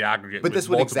replace him in the aggregate. But with this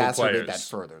would exacerbate players. that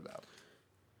further, though.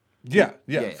 Yeah,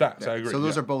 facts. I agree. So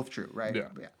those are both true, right?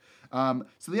 Yeah.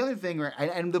 So the other thing,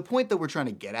 and the point that we're trying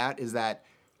to get at is that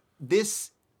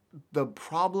the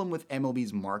problem with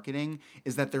MLB's marketing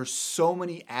is that there's so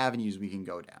many avenues we can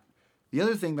go down. The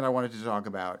other thing that I wanted to talk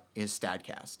about is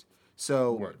StatCast.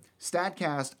 So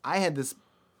StatCast, I had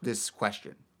this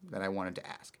question that I wanted to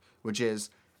ask, which is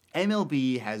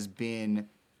MLB has been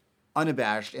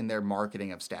unabashed in their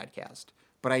marketing of StatCast.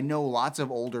 But I know lots of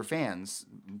older fans,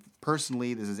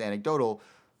 personally, this is anecdotal,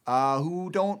 who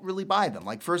don't really buy them.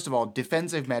 First of all,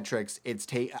 defensive metrics,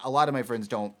 a lot of my friends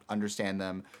don't understand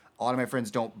them. A lot of my friends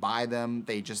don't buy them.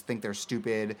 They just think they're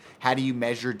stupid. How do you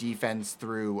measure defense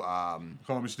through...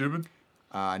 Call me stupid?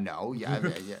 No. Yeah.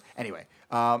 Anyway.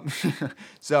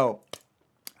 So,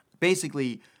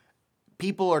 basically...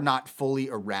 people are not fully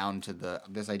around to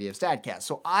this idea of StatCast.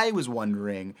 So I was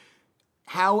wondering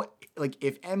how,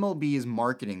 if MLB is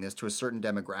marketing this to a certain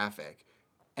demographic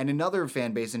and another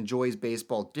fan base enjoys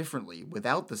baseball differently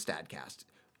without the StatCast,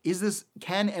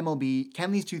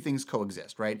 can these two things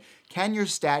coexist, right? Can your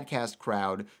StatCast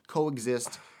crowd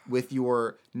coexist with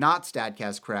your not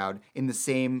StatCast crowd in the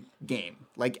same game?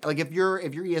 Like if you're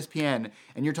ESPN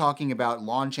and you're talking about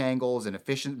launch angles and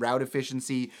route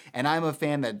efficiency, and I'm a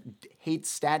fan that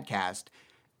hates StatCast,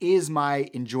 is my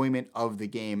enjoyment of the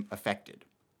game affected,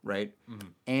 right? Mm-hmm.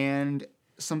 And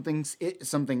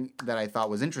something that I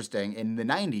thought was interesting in the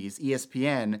 90s,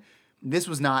 ESPN. This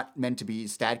was not meant to be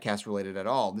StatCast related at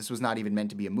all. This was not even meant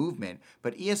to be a movement.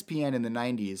 But ESPN in the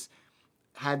 90s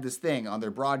had this thing on their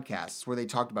broadcasts where they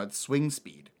talked about swing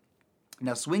speed.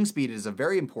 Now, swing speed is a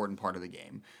very important part of the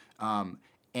game,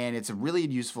 and it's a really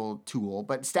useful tool.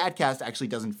 But StatCast actually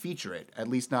doesn't feature it, at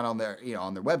least not on their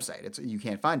website. You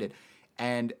can't find it,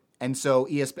 and so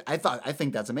ESPN. I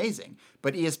think that's amazing.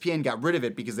 But ESPN got rid of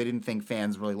it because they didn't think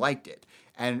fans really liked it.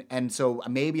 And so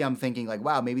maybe I'm thinking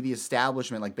wow, maybe the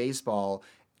establishment like baseball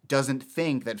doesn't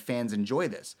think that fans enjoy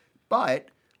this. But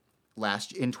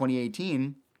in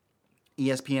 2018,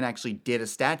 ESPN actually did a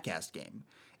StatCast game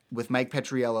with Mike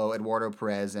Petriello, Eduardo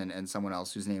Perez, and someone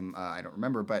else whose name I don't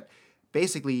remember. But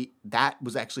basically, that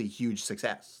was actually a huge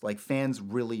success. Fans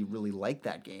really, really liked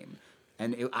that game.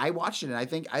 And I watched it, and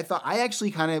I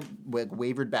actually kind of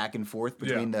wavered back and forth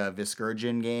between the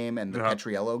Viskurgin game and the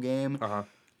Petriello game. Uh-huh.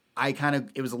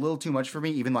 It was a little too much for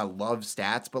me, even though I love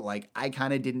stats, but I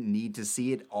kind of didn't need to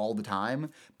see it all the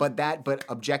time. But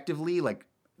objectively,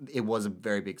 it was a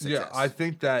very big success. Yeah, I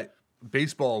think that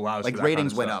baseball allows for that ratings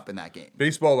kind of went stuff. Up in that game.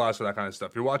 Baseball allows for that kind of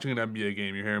stuff. You're watching an NBA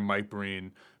game, you're hearing Mike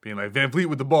Breen being like, Van Vliet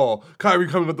with the ball, Kyrie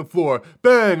coming up the floor,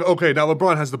 bang, okay, now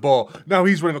LeBron has the ball, now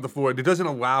he's running up the floor. And it doesn't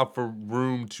allow for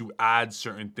room to add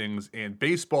certain things, and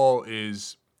baseball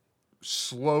is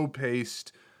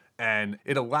slow-paced, and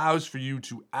it allows for you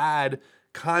to add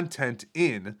content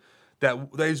in that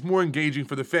is more engaging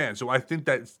for the fan. So I think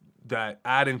that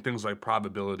adding things like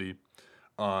probability,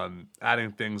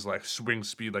 adding things like swing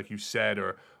speed, like you said,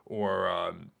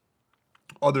 or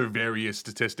other various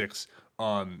statistics,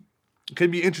 can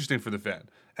be interesting for the fan,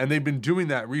 and they've been doing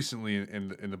that recently in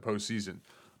the postseason,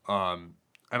 and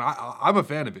I'm a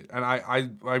fan of it, and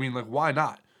I mean, why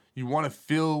not? You want to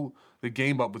fill the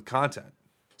game up with content.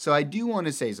 So I do want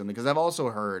to say something, because I've also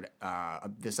heard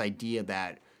this idea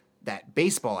that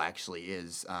baseball actually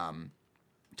is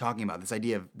talking about this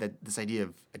idea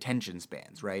of attention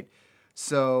spans, right?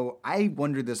 So I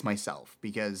wondered this myself,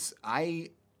 because I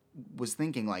was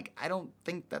thinking I don't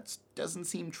think doesn't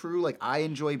seem true. I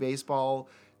enjoy baseball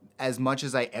as much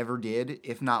as I ever did,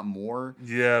 if not more.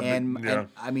 Yeah, and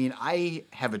I mean, I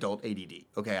have adult ADD.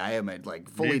 Okay, I am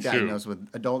fully diagnosed with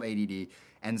adult ADD,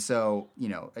 And so,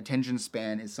 attention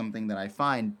span is something that I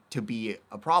find to be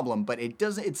a problem, but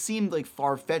it seemed like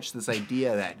far-fetched, this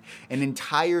idea that an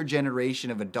entire generation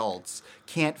of adults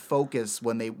can't focus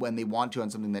when they want to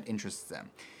on something that interests them.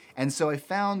 And so I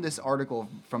found this article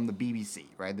from the BBC,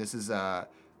 right? This is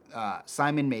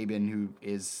Simon Mabon, who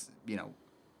is,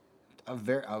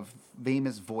 a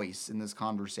famous voice in this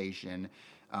conversation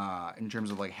in terms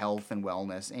of like health and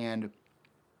wellness, and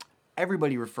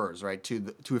everybody refers, right,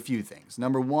 to a few things.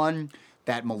 Number one,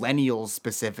 that millennials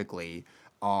specifically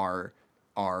are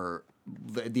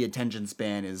the attention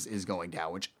span is going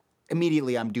down, which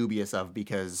immediately I'm dubious of,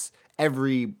 because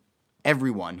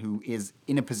everyone who is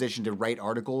in a position to write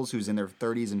articles, who's in their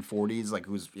 30s and 40s, like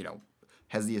who's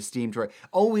has the esteem to write,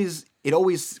 it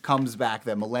always comes back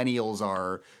that millennials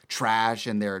are trash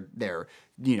and they're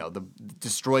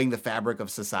destroying the fabric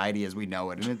of society as we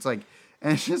know it, and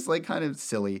it's just like kind of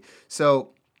silly. So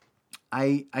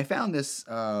I found this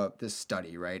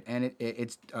study, right, and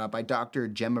it's by Dr.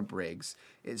 Gemma Briggs.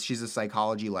 She's a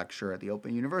psychology lecturer at the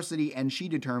Open University, and she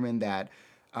determined that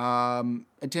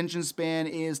attention span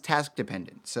is task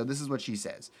dependent. So this is what she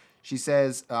says. She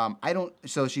says,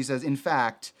 in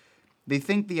fact, they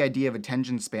think the idea of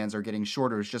attention spans are getting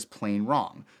shorter is just plain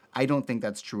wrong. I don't think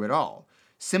that's true at all.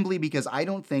 Simply because I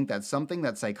don't think that's something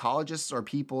that psychologists or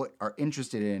people are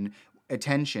interested in,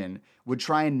 attention, would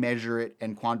try and measure it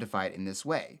and quantify it in this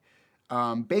way.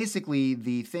 Basically,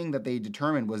 the thing that they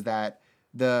determined was that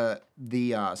the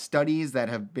studies that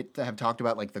have talked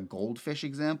about, like the goldfish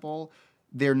example,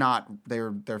 they're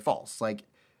false. Like,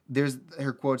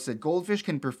 her quote said, goldfish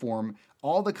can perform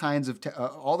all the kinds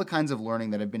of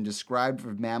learning that have been described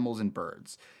for mammals and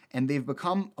birds, and they've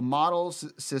become a model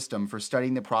system for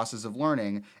studying the process of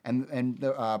learning and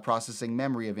the processing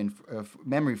memory of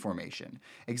memory formation.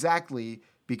 Exactly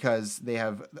because they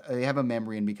have a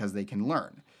memory and because they can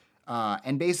learn.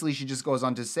 And basically, she just goes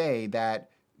on to say that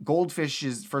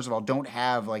goldfishes, first of all, don't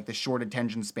have like the short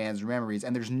attention spans or memories,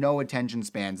 and there's no attention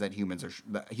spans that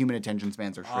human attention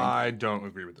spans are shrinking. I don't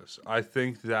agree with this. I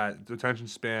think that the attention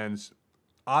spans,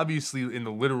 obviously in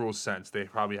the literal sense, they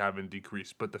probably haven't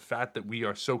decreased, but the fact that we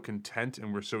are so content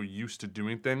and we're so used to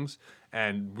doing things,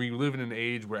 and we live in an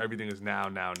age where everything is now.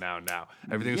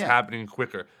 Everything is happening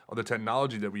quicker. All the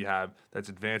technology that we have that's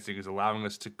advancing is allowing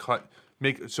us to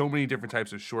make so many different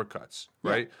types of shortcuts,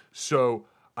 right? Yeah. So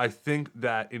I think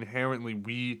that inherently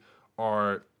we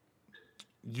are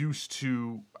used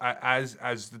to, as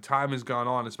the time has gone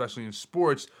on, especially in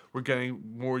sports, we're getting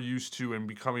more used to and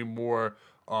becoming more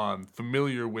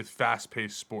familiar with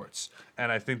fast-paced sports.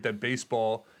 And I think that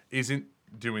baseball isn't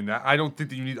doing that. I don't think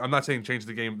that I'm not saying change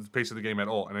the pace of the game at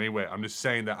all in any way. I'm just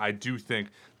saying that I do think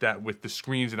that with the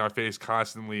screens in our face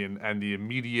constantly and the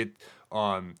immediate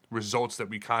results that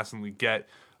we constantly get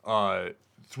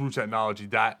through technology,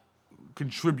 that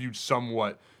contributes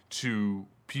somewhat to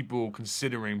people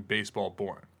considering baseball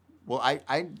boring. Well,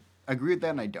 I agree with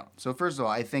that, and I don't. So first of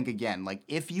all, I think, again, like,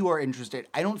 if you are interested,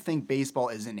 I don't think baseball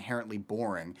is inherently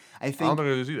boring. I don't think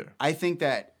it is either. I think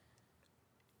that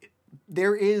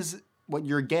there is, what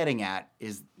you're getting at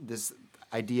is this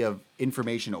idea of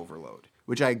information overload,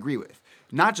 which I agree with.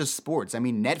 Not just sports. I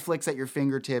mean, Netflix at your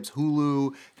fingertips,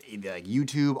 Hulu, like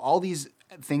YouTube, all these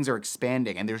things are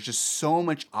expanding, and there's just so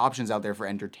much options out there for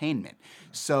entertainment.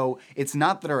 So it's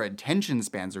not that our attention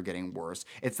spans are getting worse.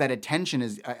 It's that attention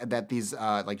is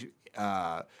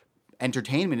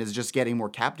entertainment is just getting more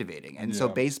captivating, and so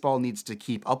baseball needs to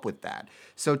keep up with that.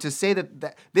 So to say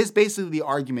that this, basically the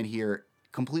argument here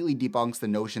completely debunks the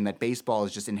notion that baseball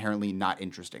is just inherently not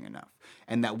interesting enough,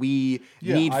 and that we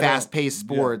need fast-paced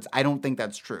sports. I don't think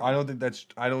that's true. I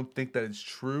don't think that it's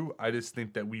true. I just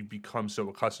think that we've become so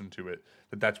accustomed to it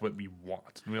that that's what we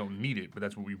want. We don't need it, but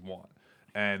that's what we want.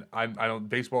 And I don't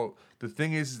baseball. The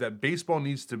thing is that baseball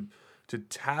needs to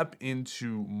tap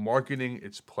into marketing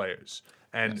its players.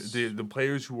 And the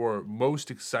players who are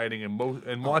most exciting and want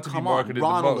to be marketed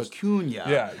Ronald the most.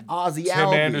 Acuna, Ozzie Tim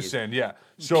Albies, Anderson,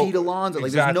 so Pete Alonso.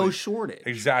 Like, there's no shortage.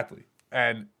 Exactly.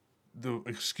 And the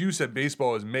excuse that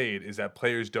baseball has made is that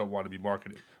players don't want to be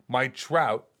marketed. Mike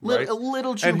Trout, right? A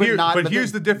little true, but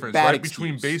here's the difference, right,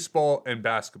 between baseball and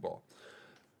basketball.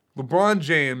 LeBron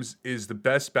James is the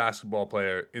best basketball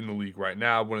player in the league right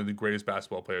now, one of the greatest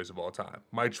basketball players of all time.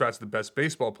 Mike Trout's the best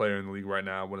baseball player in the league right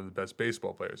now, one of the best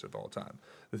baseball players of all time.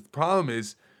 The problem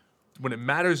is, when it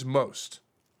matters most,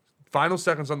 final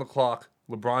seconds on the clock,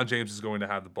 LeBron James is going to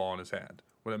have the ball in his hand.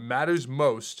 When it matters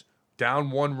most, down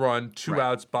 1 run, 2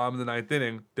 outs, bottom of the 9th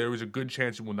inning, there is a good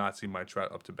chance you will not see Mike Trout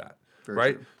up to bat. Very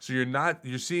right? True. So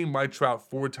you're seeing Mike Trout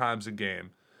 4 times a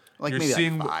game. Like maybe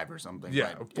seeing, like 5 or something.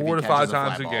 Yeah, 4 to 5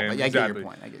 times a game. But I get your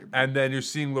point. And then you're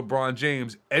seeing LeBron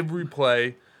James every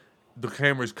play. The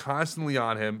camera's constantly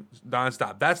on him,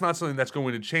 nonstop. That's not something that's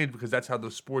going to change because that's how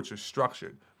the sports are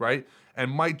structured, right?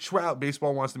 And Mike Trout,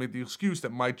 baseball wants to make the excuse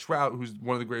that Mike Trout, who's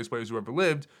one of the greatest players who ever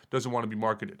lived, doesn't want to be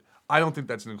marketed. I don't think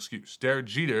that's an excuse. Derek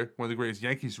Jeter, one of the greatest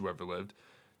Yankees who ever lived,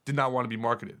 did not want to be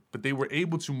marketed. But they were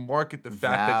able to market the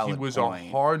fact that he was a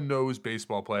hard-nosed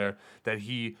baseball player, that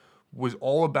he was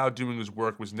all about doing his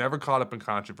work, was never caught up in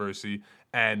controversy,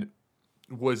 and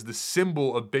was the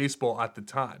symbol of baseball at the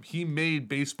time. He made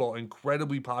baseball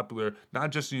incredibly popular, not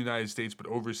just in the United States, but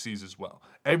overseas as well.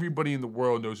 Everybody in the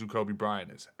world knows who Kobe Bryant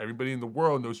is. Everybody in the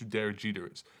world knows who Derek Jeter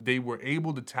is. They were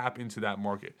able to tap into that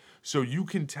market. So you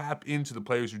can tap into the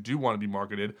players who do want to be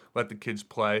marketed, let the kids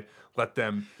play, let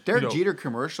them... Derek Jeter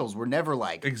commercials were never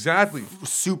like... Exactly.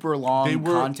 Super long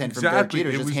content from Derek Jeter.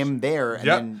 It was just him there and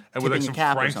then tipping like a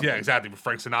cap or something. Yeah, exactly. With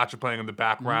Frank Sinatra playing in the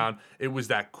background. It was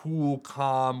that cool,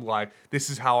 calm, like, this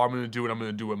is how I'm going to do it. I'm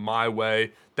going to do it my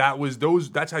way.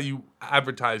 That's how you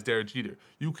advertise Derek Jeter.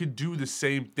 You could do the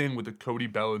same thing with a Cody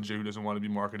Bellinger who doesn't want to be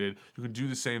marketed. You could do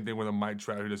the same thing with a Mike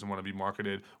Trout who doesn't want to be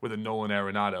marketed, with a Nolan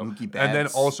Arenado. Mookie Betts. And then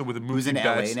also with a Mookie Who's in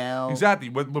Betts. LA now. Exactly.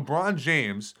 With LeBron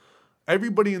James,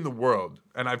 everybody in the world,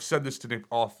 and I've said this to Nick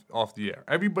off the air,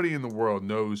 everybody in the world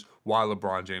knows why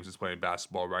LeBron James is playing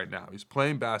basketball right now. He's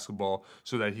playing basketball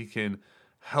so that he can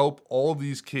help all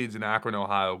these kids in Akron,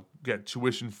 Ohio get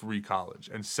tuition-free college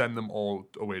and send them all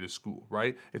away to school,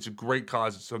 right? It's a great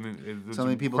cause. It's something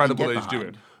people incredible that he's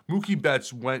doing. Mookie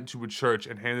Betts went to a church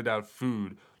and handed out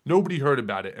food. Nobody heard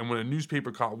about it, and when a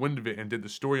newspaper caught wind of it and did the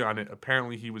story on it,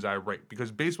 apparently he was irate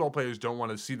because baseball players don't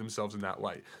want to see themselves in that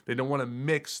light. They don't want to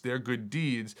mix their good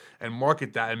deeds and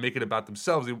market that and make it about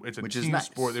themselves. It's a team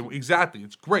sport. Exactly.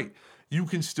 It's great. You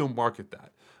can still market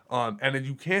that. And then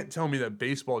you can't tell me that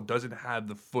baseball doesn't have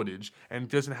the footage and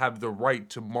doesn't have the right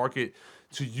to market,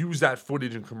 to use that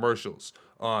footage in commercials.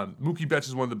 Mookie Betts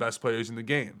is one of the best players in the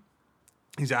game.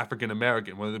 He's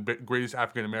African-American, one of the greatest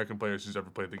African-American players who's ever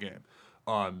played the game.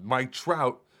 Mike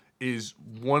Trout is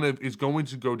going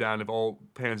to go down, if all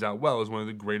pans out well, as one of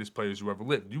the greatest players who ever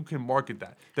lived. You can market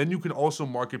that. Then you can also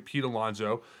market Pete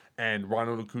Alonso and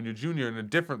Ronald Acuna Jr. in a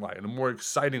different light, in a more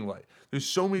exciting light. There's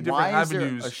so many different avenues.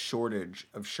 Why is there a shortage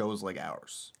of shows like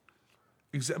ours?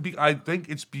 I think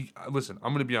listen,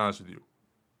 I'm going to be honest with you.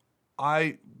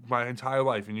 My entire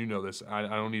life, and you know this, I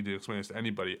don't need to explain this to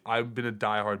anybody, I've been a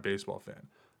diehard baseball fan.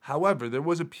 However, there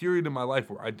was a period in my life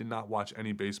where I did not watch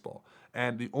any baseball.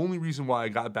 And the only reason why I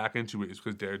got back into it is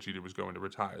because Derek Jeter was going to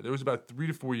retire. There was about 3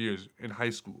 to 4 years in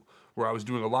high school where I was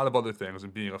doing a lot of other things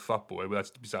and being a fuckboy, but that's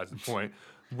besides the point,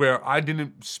 where I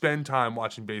didn't spend time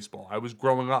watching baseball. I was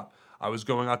growing up. I was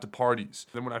going out to parties.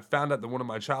 Then when I found out that one of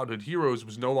my childhood heroes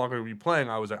was no longer going to be playing,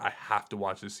 I was like, I have to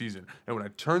watch this season. And when I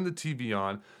turned the TV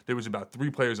on, there was about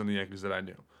 3 players on the Yankees that I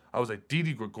knew. I was like,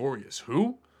 Didi Gregorius,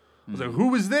 who? I was like,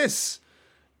 who is this?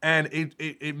 And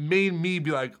it made me be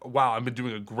like, wow, I've been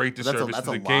doing a great disservice to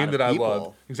the game that I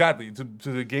love. Exactly, to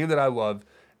the game that I love.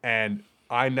 And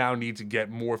I now need to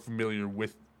get more familiar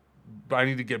with, I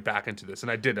need to get back into this.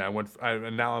 And I did.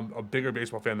 And now I'm a bigger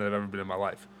baseball fan than I've ever been in my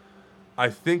life. I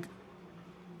think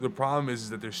the problem is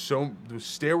that the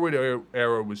steroid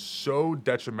era was so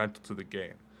detrimental to the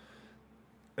game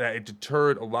that it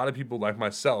deterred a lot of people like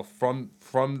myself from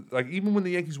like, even when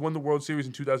the Yankees won the World Series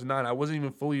in 2009, I wasn't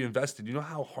even fully invested. You know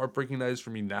how heartbreaking that is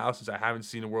for me now, since I haven't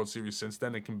seen a World Series since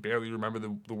then and can barely remember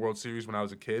the World Series when I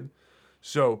was a kid.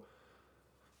 So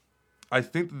I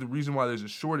think that the reason why there's a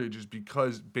shortage is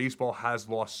because baseball has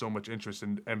lost so much interest,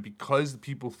 and because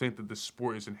people think that the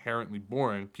sport is inherently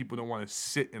boring, people don't want to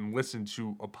sit and listen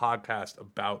to a podcast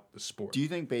about the sport. Do you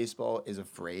think baseball is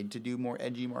afraid to do more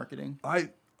edgy marketing?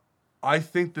 I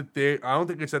think that I don't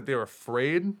think it's that they're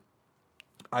afraid.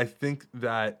 I think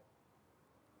that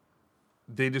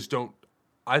they just don't.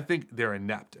 I think they're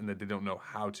inept and that they don't know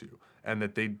how to, and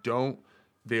that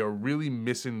they are really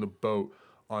missing the boat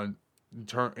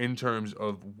in terms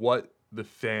of what the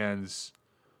fans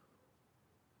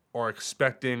are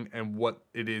expecting and what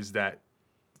it is that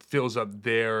fills up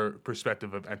their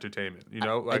perspective of entertainment, you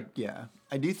know?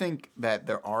 I do think that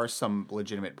there are some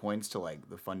legitimate points to like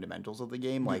the fundamentals of the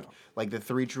game, like the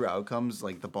 3 true outcomes,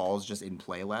 like the ball's just in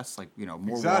play less, like, you know,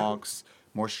 more walks,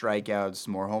 more strikeouts,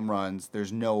 more home runs.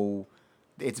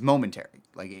 It's momentary.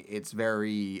 Like it's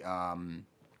very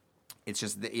it's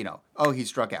just you know, oh, he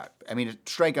struck out. I mean,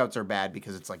 strikeouts are bad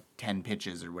because it's like 10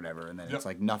 pitches or whatever, and then it's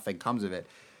like nothing comes of it.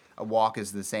 A walk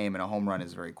is the same and a home run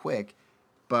is very quick,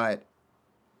 but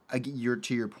to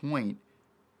your point,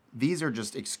 these are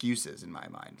just excuses in my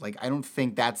mind. Like, I don't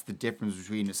think that's the difference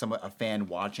between a fan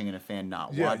watching and a fan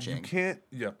not watching. You can't.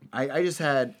 Yeah. I just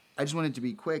wanted to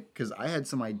be quick because I had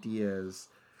some ideas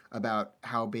about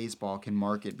how baseball can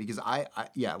market because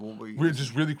we're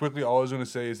just really quickly. All I was going to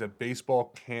say is that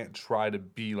baseball can't try to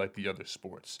be like the other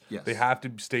sports. Yes. They have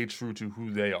to stay true to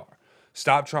who they are.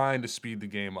 Stop trying to speed the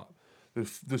game up.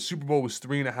 The Super Bowl was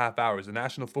 3.5 hours. The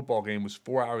National Football Game was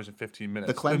 4 hours and 15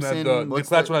 minutes. The Clemson,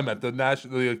 that's what I meant.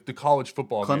 The college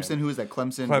football Clemson, game. who is that?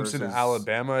 Clemson versus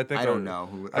Alabama, I think. I don't know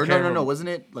who. No. Wasn't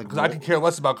it like? Because I could care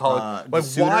less about college.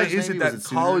 Why is it that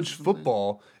college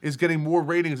football is getting more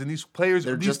ratings and these players?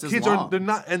 These kids are. They're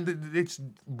not, and it's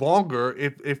longer.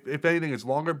 If anything, it's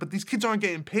longer. But these kids aren't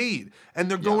getting paid,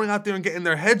 and they're going out there and getting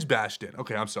their heads bashed in.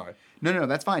 Okay, I'm sorry. No,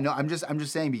 that's fine. No, I'm just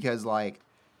saying because like.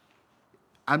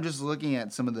 I'm just looking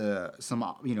at some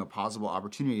possible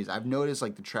opportunities. I've noticed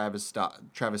like the Travis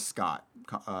Scott,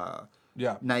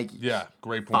 Nike. Yeah,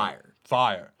 great point.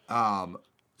 Fire.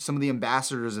 Some of the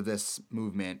ambassadors of this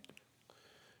movement.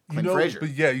 Clint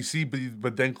Frazier.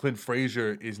 But then Clint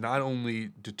Frazier is not only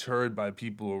deterred by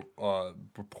people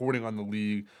reporting on the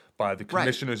league, by the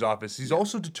commissioner's office. He's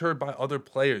also deterred by other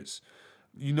players.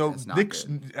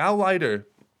 Al Leiter,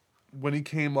 when he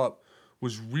came up,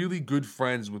 was really good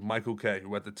friends with Michael Kay,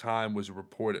 who at the time was a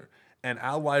reporter. And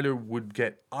Al Leiter would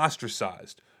get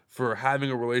ostracized for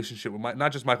having a relationship with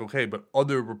not just Michael Kay, but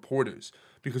other reporters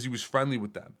because he was friendly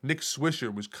with them. Nick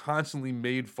Swisher was constantly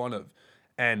made fun of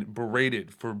and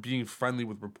berated for being friendly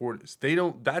with reporters.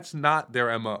 That's not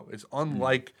their MO. It's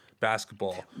unlike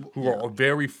basketball, who are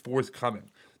very forthcoming.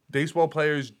 Baseball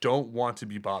players don't want to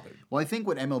be bothered. Well, I think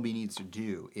what MLB needs to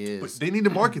do is... But they need to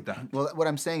market that. Well, what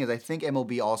I'm saying is I think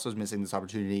MLB also is missing this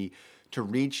opportunity to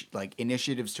reach, like,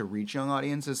 initiatives to reach young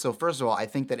audiences. So, first of all, I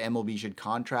think that MLB should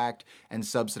contract and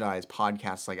subsidize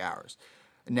podcasts like ours.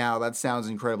 Now, that sounds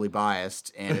incredibly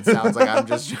biased, and it sounds like I'm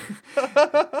just...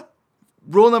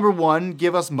 Rule number 1,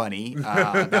 give us money.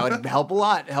 That would help a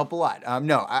lot.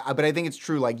 But I think it's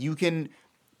true. Like, you can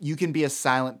be a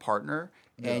silent partner...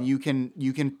 And you can,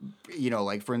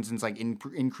 like, for instance, like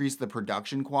increase the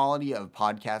production quality of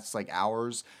podcasts like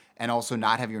ours and also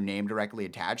not have your name directly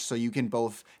attached. So you can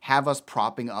both have us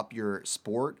propping up your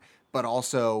sport, but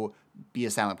also be a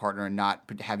silent partner and not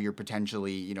have your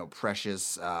potentially,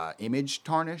 precious image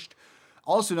tarnished.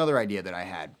 Also, another idea that I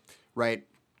had, right?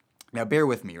 Now, bear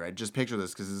with me, right? Just picture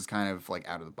this because this is kind of like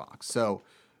out of the box. So...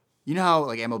 You know how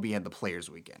like MLB had the Players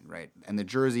Weekend, right? And the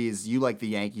jerseys, you like the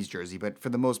Yankees jersey, but for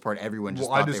the most part, everyone just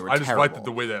thought they were terrible. I just liked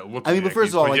the way that it looked. I mean, but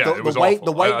first of all, like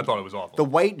the white, I thought it was awful. The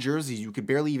white jerseys, you could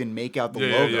barely even make out the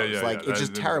logos. It's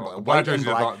just terrible. Black jerseys,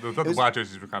 the black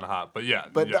jerseys were kind of hot, but yeah.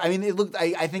 But I mean, it looked.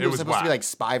 I think it was supposed to be like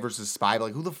Spy versus Spy, but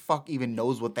like who the fuck even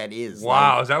knows what that is?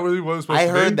 Wow, is that really what it was supposed to be?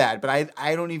 I heard that, but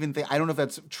I don't even think. I don't know if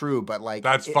that's true, but like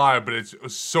that's fine, but it's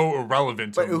so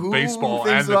irrelevant to baseball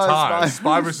and the time.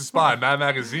 Spy versus Spy, Mad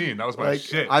Magazine. That was my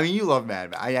shit. I mean, you love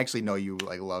Mad. I actually know you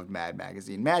like loved Mad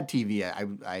Magazine. Mad TV.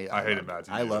 I hated Mad TV.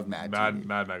 I love Mad TV.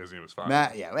 Mad Magazine was fine.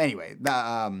 Anyway,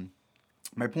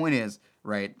 my point is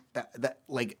right that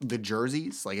like the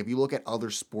jerseys. Like if you look at other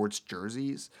sports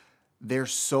jerseys, they're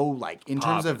so like in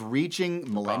terms of reaching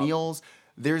millennials.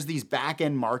 There's these back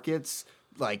end markets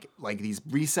like these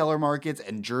reseller markets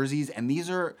and jerseys, and these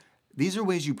are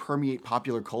ways you permeate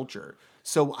popular culture.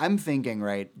 So I'm thinking,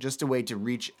 right, just a way to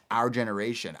reach our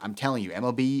generation. I'm telling you,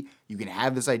 MLB, you can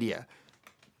have this idea.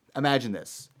 Imagine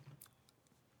this.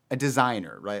 A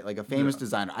designer, right? Like a famous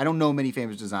designer. I don't know many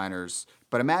famous designers,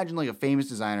 but imagine like a famous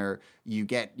designer, you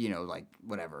get, like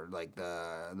whatever, like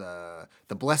the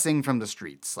blessing from the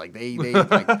streets. Like they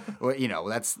like,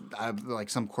 that's like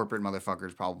some corporate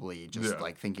motherfuckers probably just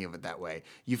like thinking of it that way.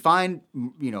 You find,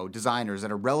 designers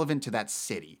that are relevant to that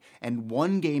city. And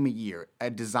one game a year, a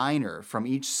designer from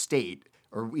each state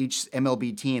or each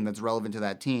MLB team that's relevant to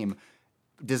that team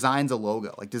designs a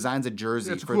logo, like designs a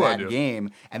jersey for that game,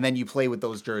 and then you play with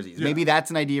those jerseys. Yeah. Maybe that's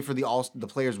an idea for the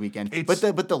Players Weekend. But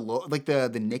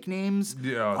the nicknames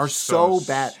are so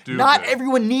bad. Stupid. Not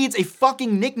everyone needs a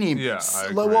fucking nickname. Yeah, I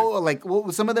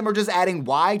agree. Some of them are just adding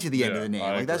Y to the end of the name.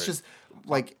 Like that's just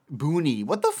like Booney.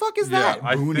 What the fuck is that?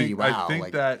 Booney. Wow. I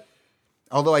think that.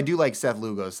 Although I do like Seth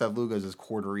Lugos. Seth Lugos is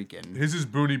Puerto Rican. His is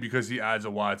Booney because he adds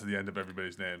a Y to the end of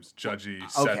everybody's names. Judgy,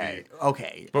 Seti.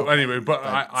 Okay. But anyway,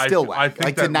 I think like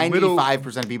that to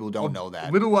 95% of people don't know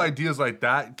that. Little ideas like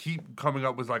that keep coming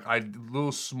up with like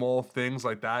little small things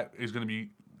like that is going to be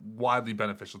widely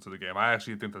beneficial to the game. I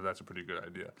actually think that that's a pretty good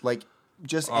idea. Like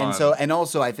And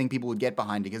also I think people would get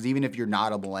behind it because even if you're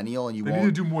not a millennial and you need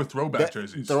to do more throwback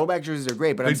jerseys. Throwback jerseys are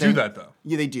great, but they do that though.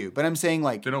 Yeah, they do. But I'm saying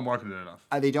like they don't market it enough.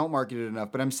 They don't market it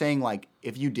enough. But I'm saying like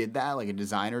if you did that, like a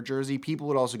designer jersey, people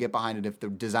would also get behind it if the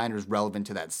designer is relevant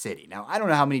to that city. Now I don't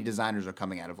know how many designers are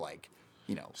coming out of like,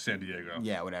 San Diego.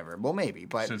 Yeah, whatever. Well, maybe,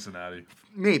 but Cincinnati.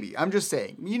 Maybe. I'm just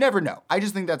saying. You never know. I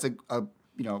just think that's a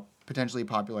potentially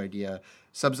popular idea.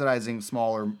 Subsidizing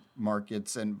smaller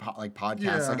markets and like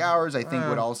podcasts like ours, I think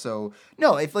would also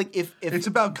if it's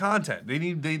about content.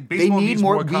 Baseball needs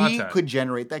more content. We could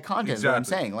generate that content. Exactly. Is what I'm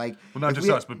saying. Like, well, not just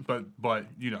us, but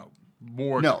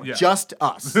more. No, just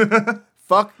us.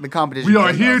 Fuck the competition. We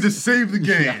are here to save the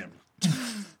game.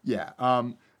 Yeah.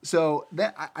 So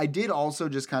that I did also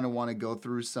just kind of want to go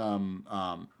through some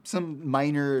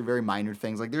minor, very minor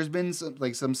things. Like there's been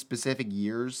some specific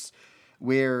years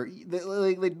where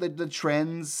the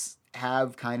trends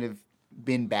have kind of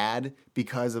been bad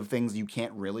because of things you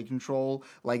can't really control.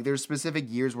 Like there's specific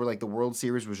years where like the World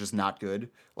Series was just not good.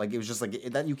 Like it was just like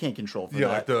that you can't control. For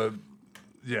that. Okay.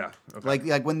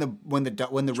 Like when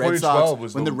the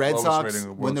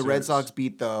Red Sox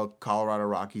beat the Colorado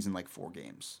Rockies in like 4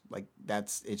 games. Like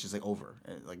it's just like over.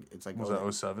 Like it's like was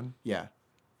that 07? Yeah.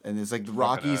 And it's like the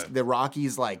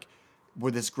Rockies like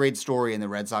were this great story and the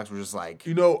Red Sox were just like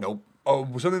nope. Oh,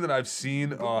 something that I've seen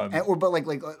but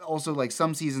also like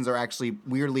some seasons are actually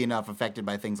weirdly enough affected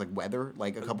by things like weather.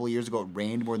 Like a couple of years ago, it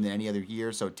rained more than any other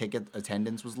year, so ticket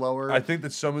attendance was lower. I think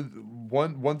that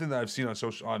one thing that I've seen on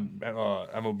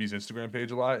MLB's Instagram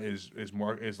page a lot is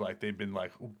like they've been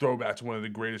like throwback to one of the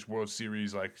greatest World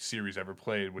Series series ever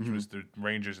played, which was the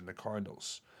Rangers and the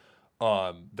Cardinals.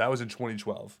 That was in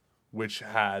 2012, which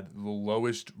had the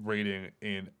lowest rating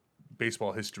in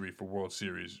baseball history for World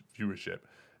Series viewership.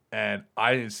 And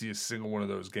I didn't see a single one of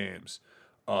those games.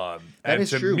 That is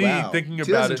true. Thinking about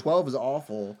 2012 was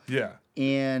awful. Yeah.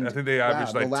 And I think they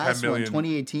averaged like 10 million. The last one,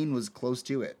 2018, was close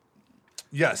to it.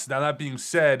 Yes. Now, that being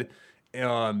said,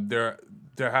 there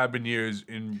have been years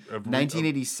in...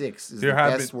 1986 is the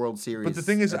best World Series. But the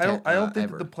thing is, I don't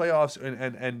think that the playoffs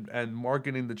and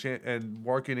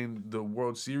marketing the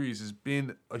World Series has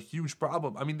been a huge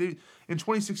problem. I mean, in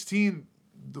 2016...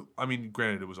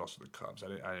 granted, it was also the Cubs. I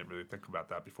didn't really think about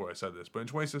that before I said this. But in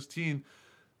 2016,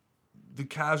 the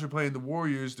Cavs were playing the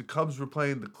Warriors, the Cubs were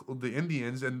playing the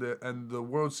Indians, and the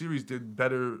World Series did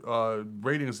better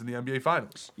ratings than the NBA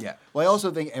Finals. Yeah. Well, I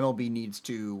also think MLB needs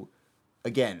to,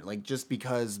 again, like just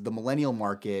because the millennial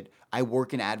market, I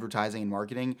work in advertising and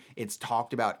marketing, it's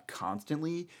talked about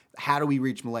constantly. How do we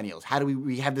reach millennials? How do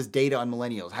we have this data on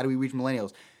millennials? How do we reach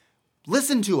millennials?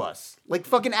 Listen to us. Like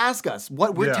fucking ask us.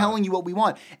 We're telling you what we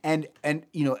want. And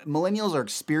millennials are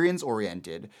experience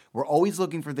oriented. We're always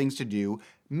looking for things to do.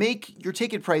 Make your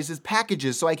ticket prices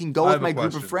packages so I can go with my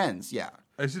group of friends. Yeah.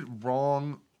 Is it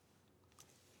wrong?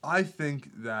 I think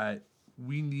that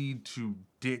we need to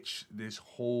ditch this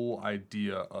whole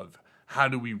idea of how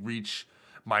do we reach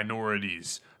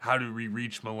minorities? How do we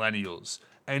reach millennials?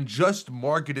 And just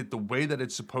market it the way that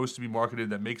it's supposed to be marketed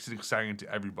that makes it exciting to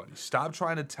everybody. Stop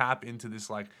trying to tap into this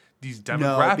these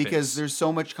demographics. No, because there's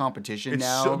so much competition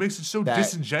now. It makes it so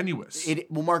disingenuous.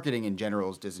 Marketing in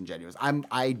general is disingenuous.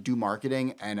 I do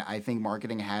marketing, and I think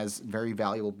marketing has very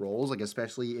valuable roles, like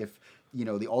especially if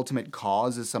the ultimate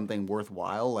cause is something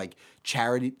worthwhile, like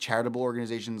charitable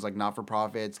organizations, like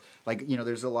not-for-profits,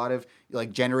 there's a lot of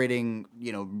generating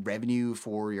revenue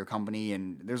for your company,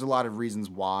 and there's a lot of reasons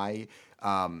why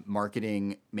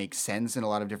marketing makes sense in a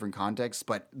lot of different contexts.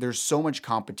 But there's so much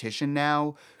competition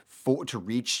now to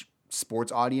reach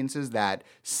sports audiences that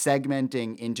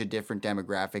segmenting into different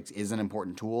demographics is an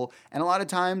important tool. And a lot of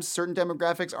times certain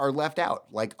demographics are left out.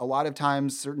 Like a lot of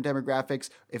times certain demographics,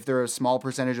 if they're a small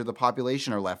percentage of the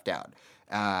population, are left out.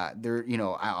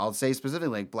 I'll say specifically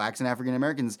like blacks and African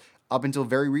Americans up until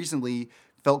very recently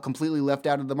felt completely left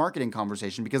out of the marketing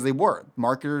conversation because they were.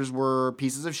 Marketers were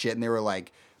pieces of shit and they were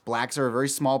like, blacks are a very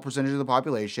small percentage of the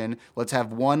population. Let's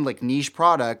have one niche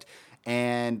product.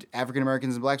 And African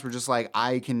Americans and blacks were just like,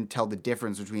 I can tell the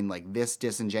difference between this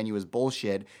disingenuous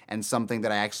bullshit and something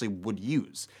that I actually would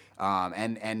use.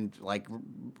 And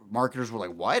marketers were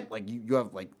like, what? You have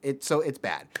it. So it's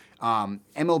bad.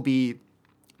 MLB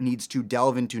needs to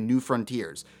delve into new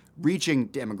frontiers, reaching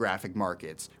demographic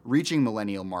markets, reaching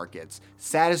millennial markets,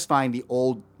 satisfying the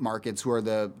old markets who are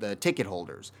the ticket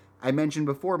holders. I mentioned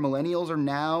before, millennials are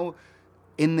now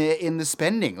in the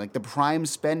spending, the prime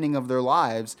spending of their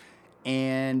lives.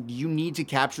 And you need to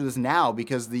capture this now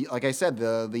because like I said,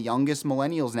 the youngest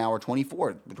millennials now are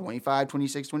 24, 25,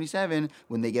 26, 27.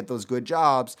 When they get those good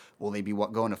jobs, will they be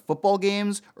going to football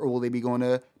games or will they be going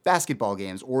to basketball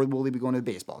games or will they be going to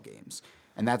baseball games?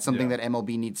 and that's something that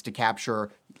MLB needs to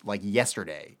capture like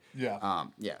yesterday. Yeah.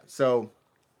 So,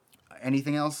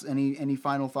 anything else? Any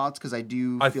final thoughts? Because I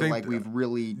do feel like we've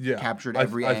really captured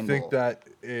every angle. I think that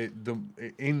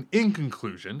in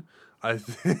conclusion, I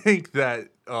think that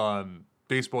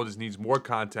baseball just needs more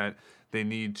content. They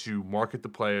need to market the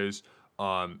players.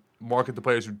 Market the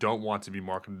players who don't want to be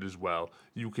marketed as well.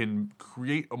 You can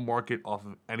create a market off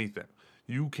of anything.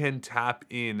 You can tap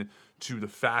in to the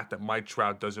fact that Mike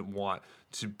Trout doesn't want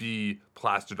to be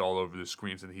plastered all over the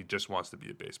screens and he just wants to be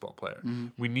a baseball player. Mm-hmm.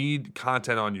 We need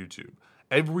content on YouTube.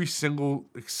 Every single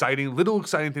exciting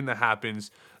thing that happens,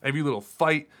 every little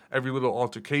fight, every little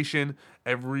altercation,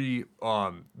 every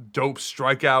dope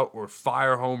strikeout or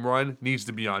fire home run needs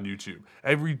to be on YouTube.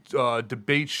 Every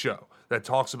debate show that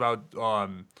talks about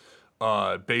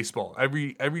baseball,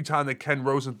 every time that Ken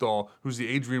Rosenthal, who's the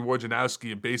Adrian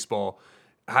Wojnarowski of baseball,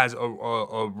 has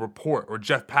a report, or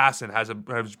Jeff Passan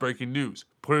has breaking news,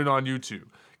 put it on YouTube.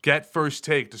 Get First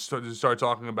Take to start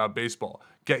talking about baseball.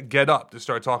 Get Up to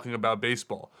start talking about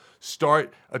baseball.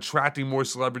 Start attracting more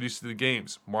celebrities to the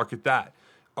games. Market that.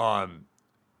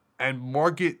 And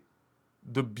market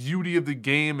the beauty of the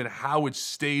game and how it's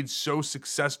stayed so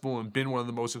successful and been one of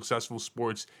the most successful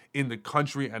sports in the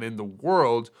country and in the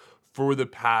world for the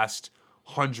past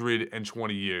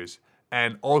 120 years.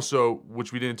 And also,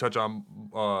 which we didn't touch on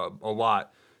a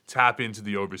lot, tap into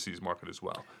the overseas market as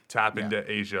well. Tap into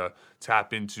Asia,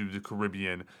 tap into the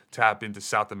Caribbean, tap into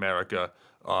South America,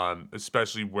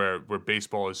 especially where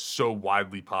baseball is so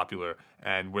widely popular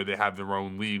and where they have their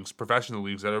own leagues, professional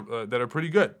leagues that are pretty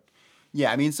good.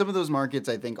 Yeah, I mean, some of those markets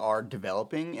I think are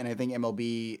developing, and I think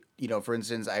MLB, for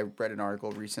instance, I read an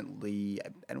article recently,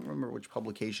 I don't remember which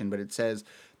publication, but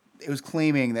it was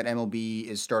claiming that MLB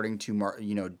is starting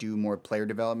to do more player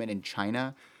development in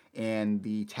China. And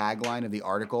the tagline of the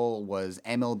article was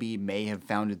MLB may have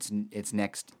found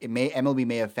MLB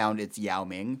may have found its Yao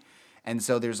Ming. And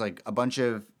so there's like a bunch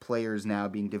of players now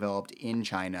being developed in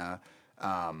China,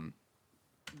 and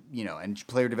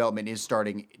player development is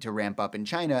starting to ramp up in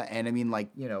China. And I mean,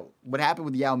 what happened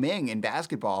with Yao Ming in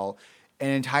basketball, an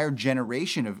entire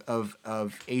generation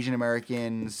of Asian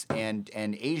Americans and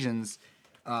Asians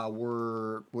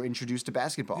were introduced to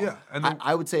basketball. Yeah, and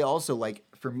I would say also,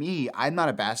 for me, I'm not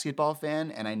a basketball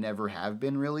fan, and I never have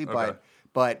been really. Okay.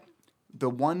 But the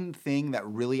one thing that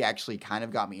really actually kind of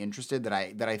got me interested, that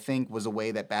I think was a way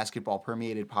that basketball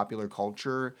permeated popular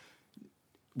culture,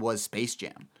 was Space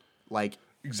Jam.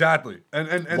 Exactly.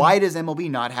 And why does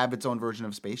MLB not have its own version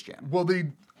of Space Jam? Well,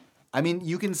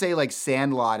 you can say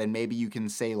Sandlot, and maybe you can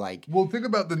say think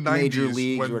about the 90s, Major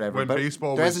Leagues or whatever. When but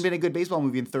baseball there hasn't been a good baseball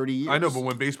movie in 30 years. I know, but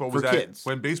when baseball was kids.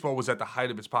 At the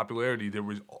height of its popularity, there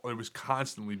was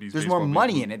constantly these. There's more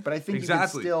money in it, but I think you can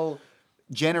still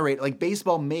generate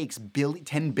baseball makes made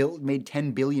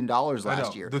 $10 billion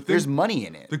last year. There's money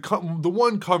in it. The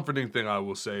one comforting thing I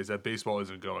will say is that baseball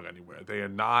isn't going anywhere. They are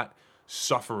not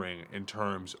suffering in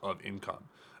terms of income.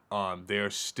 They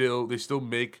still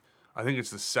make. I think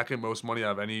it's the second most money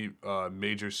out of any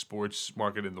major sports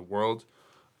market in the world,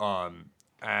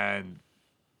 and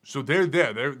so they're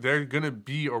there. They're gonna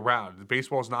be around. The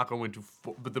baseball's not going to,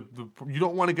 but you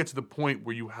don't want to get to the point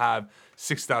where you have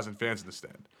 6,000 fans in the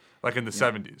stand, like in the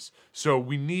 70s. So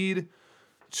we need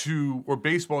to, or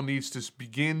baseball needs to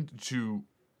begin to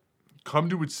come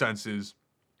to its senses,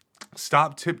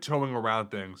 stop tiptoeing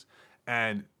around things,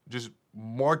 and just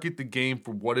market the game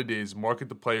for what it is. Market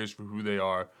the players for who they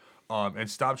are. And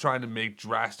stop trying to make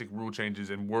drastic rule changes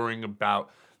and worrying about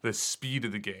the speed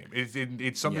of the game.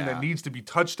 It's something that needs to be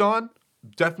touched on,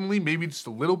 definitely, maybe just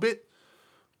a little bit.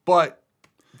 But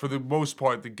for the most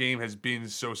part, the game has been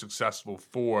so successful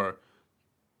for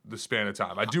the span of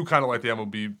time. I do kind of like the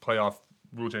MLB playoff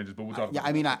rule changes, but we'll talk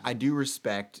about that. I do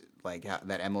respect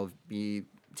that MLB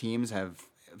teams have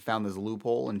found this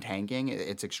loophole in tanking.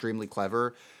 It's extremely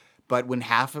clever. But when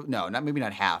maybe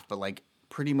not half, but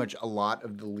pretty much a lot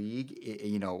of the league,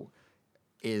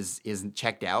 is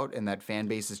checked out, and that fan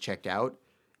base is checked out,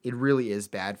 it really is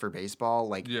bad for baseball.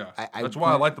 That's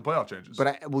why I like the playoff changes.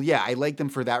 But I like them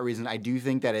for that reason. I do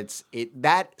think that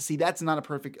that's not a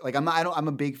perfect. I'm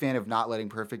a big fan of not letting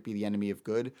perfect be the enemy of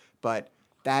good, but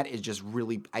that is just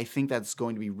really. I think that's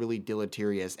going to be really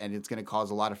deleterious, and it's going to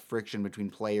cause a lot of friction between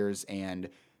players and.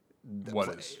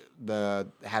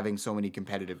 Having so many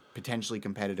potentially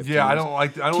competitive teams. I don't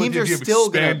like the idea of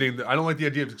expanding. I don't like the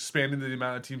idea of expanding the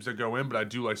amount of teams that go in, but I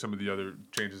do like some of the other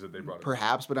changes that they brought in.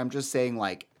 Perhaps, but I'm just saying,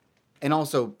 and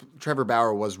also Trevor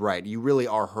Bauer was right. You really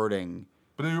are hurting.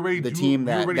 But the team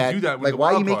that do that. With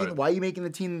why are you making the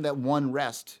team that won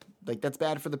rest Like that's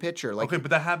bad for the pitcher. Like, okay,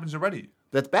 but that happens already.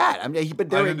 That's bad. I mean, but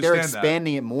they're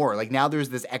expanding it more. Like now, there's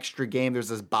this extra game. There's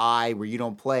this bye where you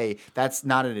don't play. That's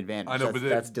not an advantage. I know,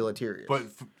 that's deleterious. But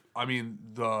I mean,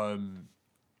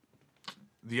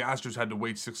 the Astros had to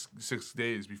wait six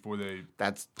days before they.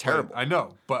 That's terrible. I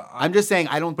know, but I'm just saying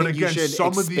I don't think you should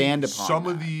expand upon some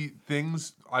of the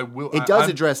things I will. It does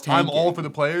address tanking. I'm all for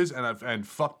the players and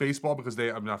fuck baseball because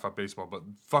I'm not fuck baseball, but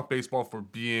fuck baseball for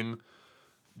being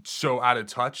so out of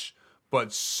touch.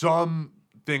 But some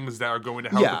things that are going to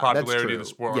help the popularity of the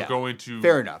sport are going to.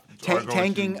 Fair enough.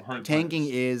 Tanking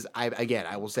is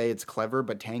I will say it's clever,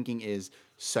 but tanking is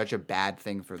such a bad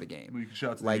thing for the game. We can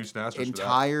shout out to the Houston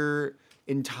Astros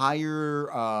entire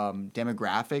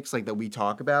demographics like that we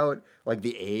talk about, like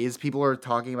the A's, people are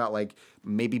talking about like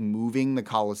maybe moving the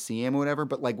Coliseum or whatever,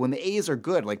 but like when the A's are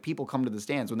good, like people come to the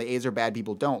stands. When the A's are bad,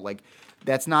 people don't. Like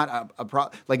that's not a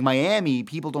problem. Like Miami,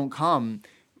 people don't come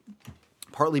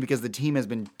partly because the team has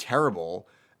been terrible.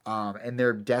 And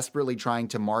they're desperately trying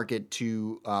to market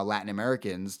to Latin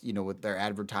Americans, with their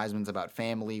advertisements about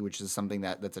family, which is something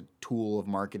that's a tool of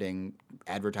marketing,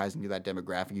 advertising to that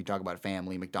demographic. You talk about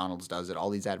family, McDonald's does it, all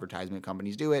these advertisement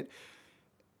companies do it.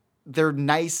 They're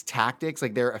nice tactics,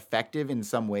 like they're effective in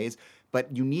some ways,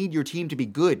 but you need your team to be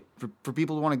good for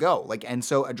people to want to go. Like, and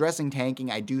so addressing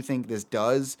tanking, I do think this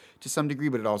does to some degree,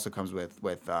 but it also comes with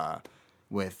a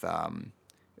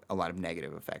lot of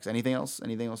negative effects. Anything else?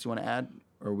 Anything else you want to add?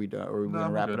 Or are we going to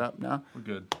wrap it up now? We're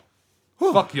good.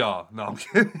 Whew. Fuck y'all. No, I'm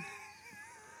kidding.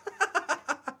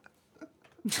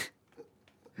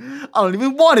 I don't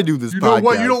even want to do this podcast. You know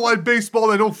what? You don't like baseball?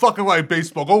 Then don't fucking like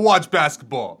baseball. Go watch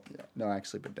basketball. Yeah, no,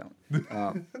 actually, but don't.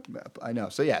 I know.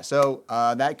 So, yeah. So,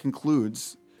 that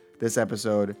concludes this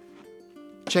episode.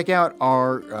 Check out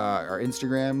our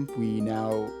Instagram. We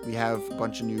have a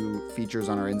bunch of new features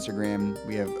on our Instagram.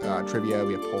 We have trivia,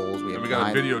 we have polls, we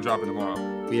got a video dropping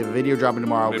tomorrow. We have a video dropping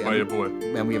tomorrow. Made by your boy.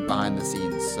 And we have behind the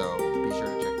scenes. So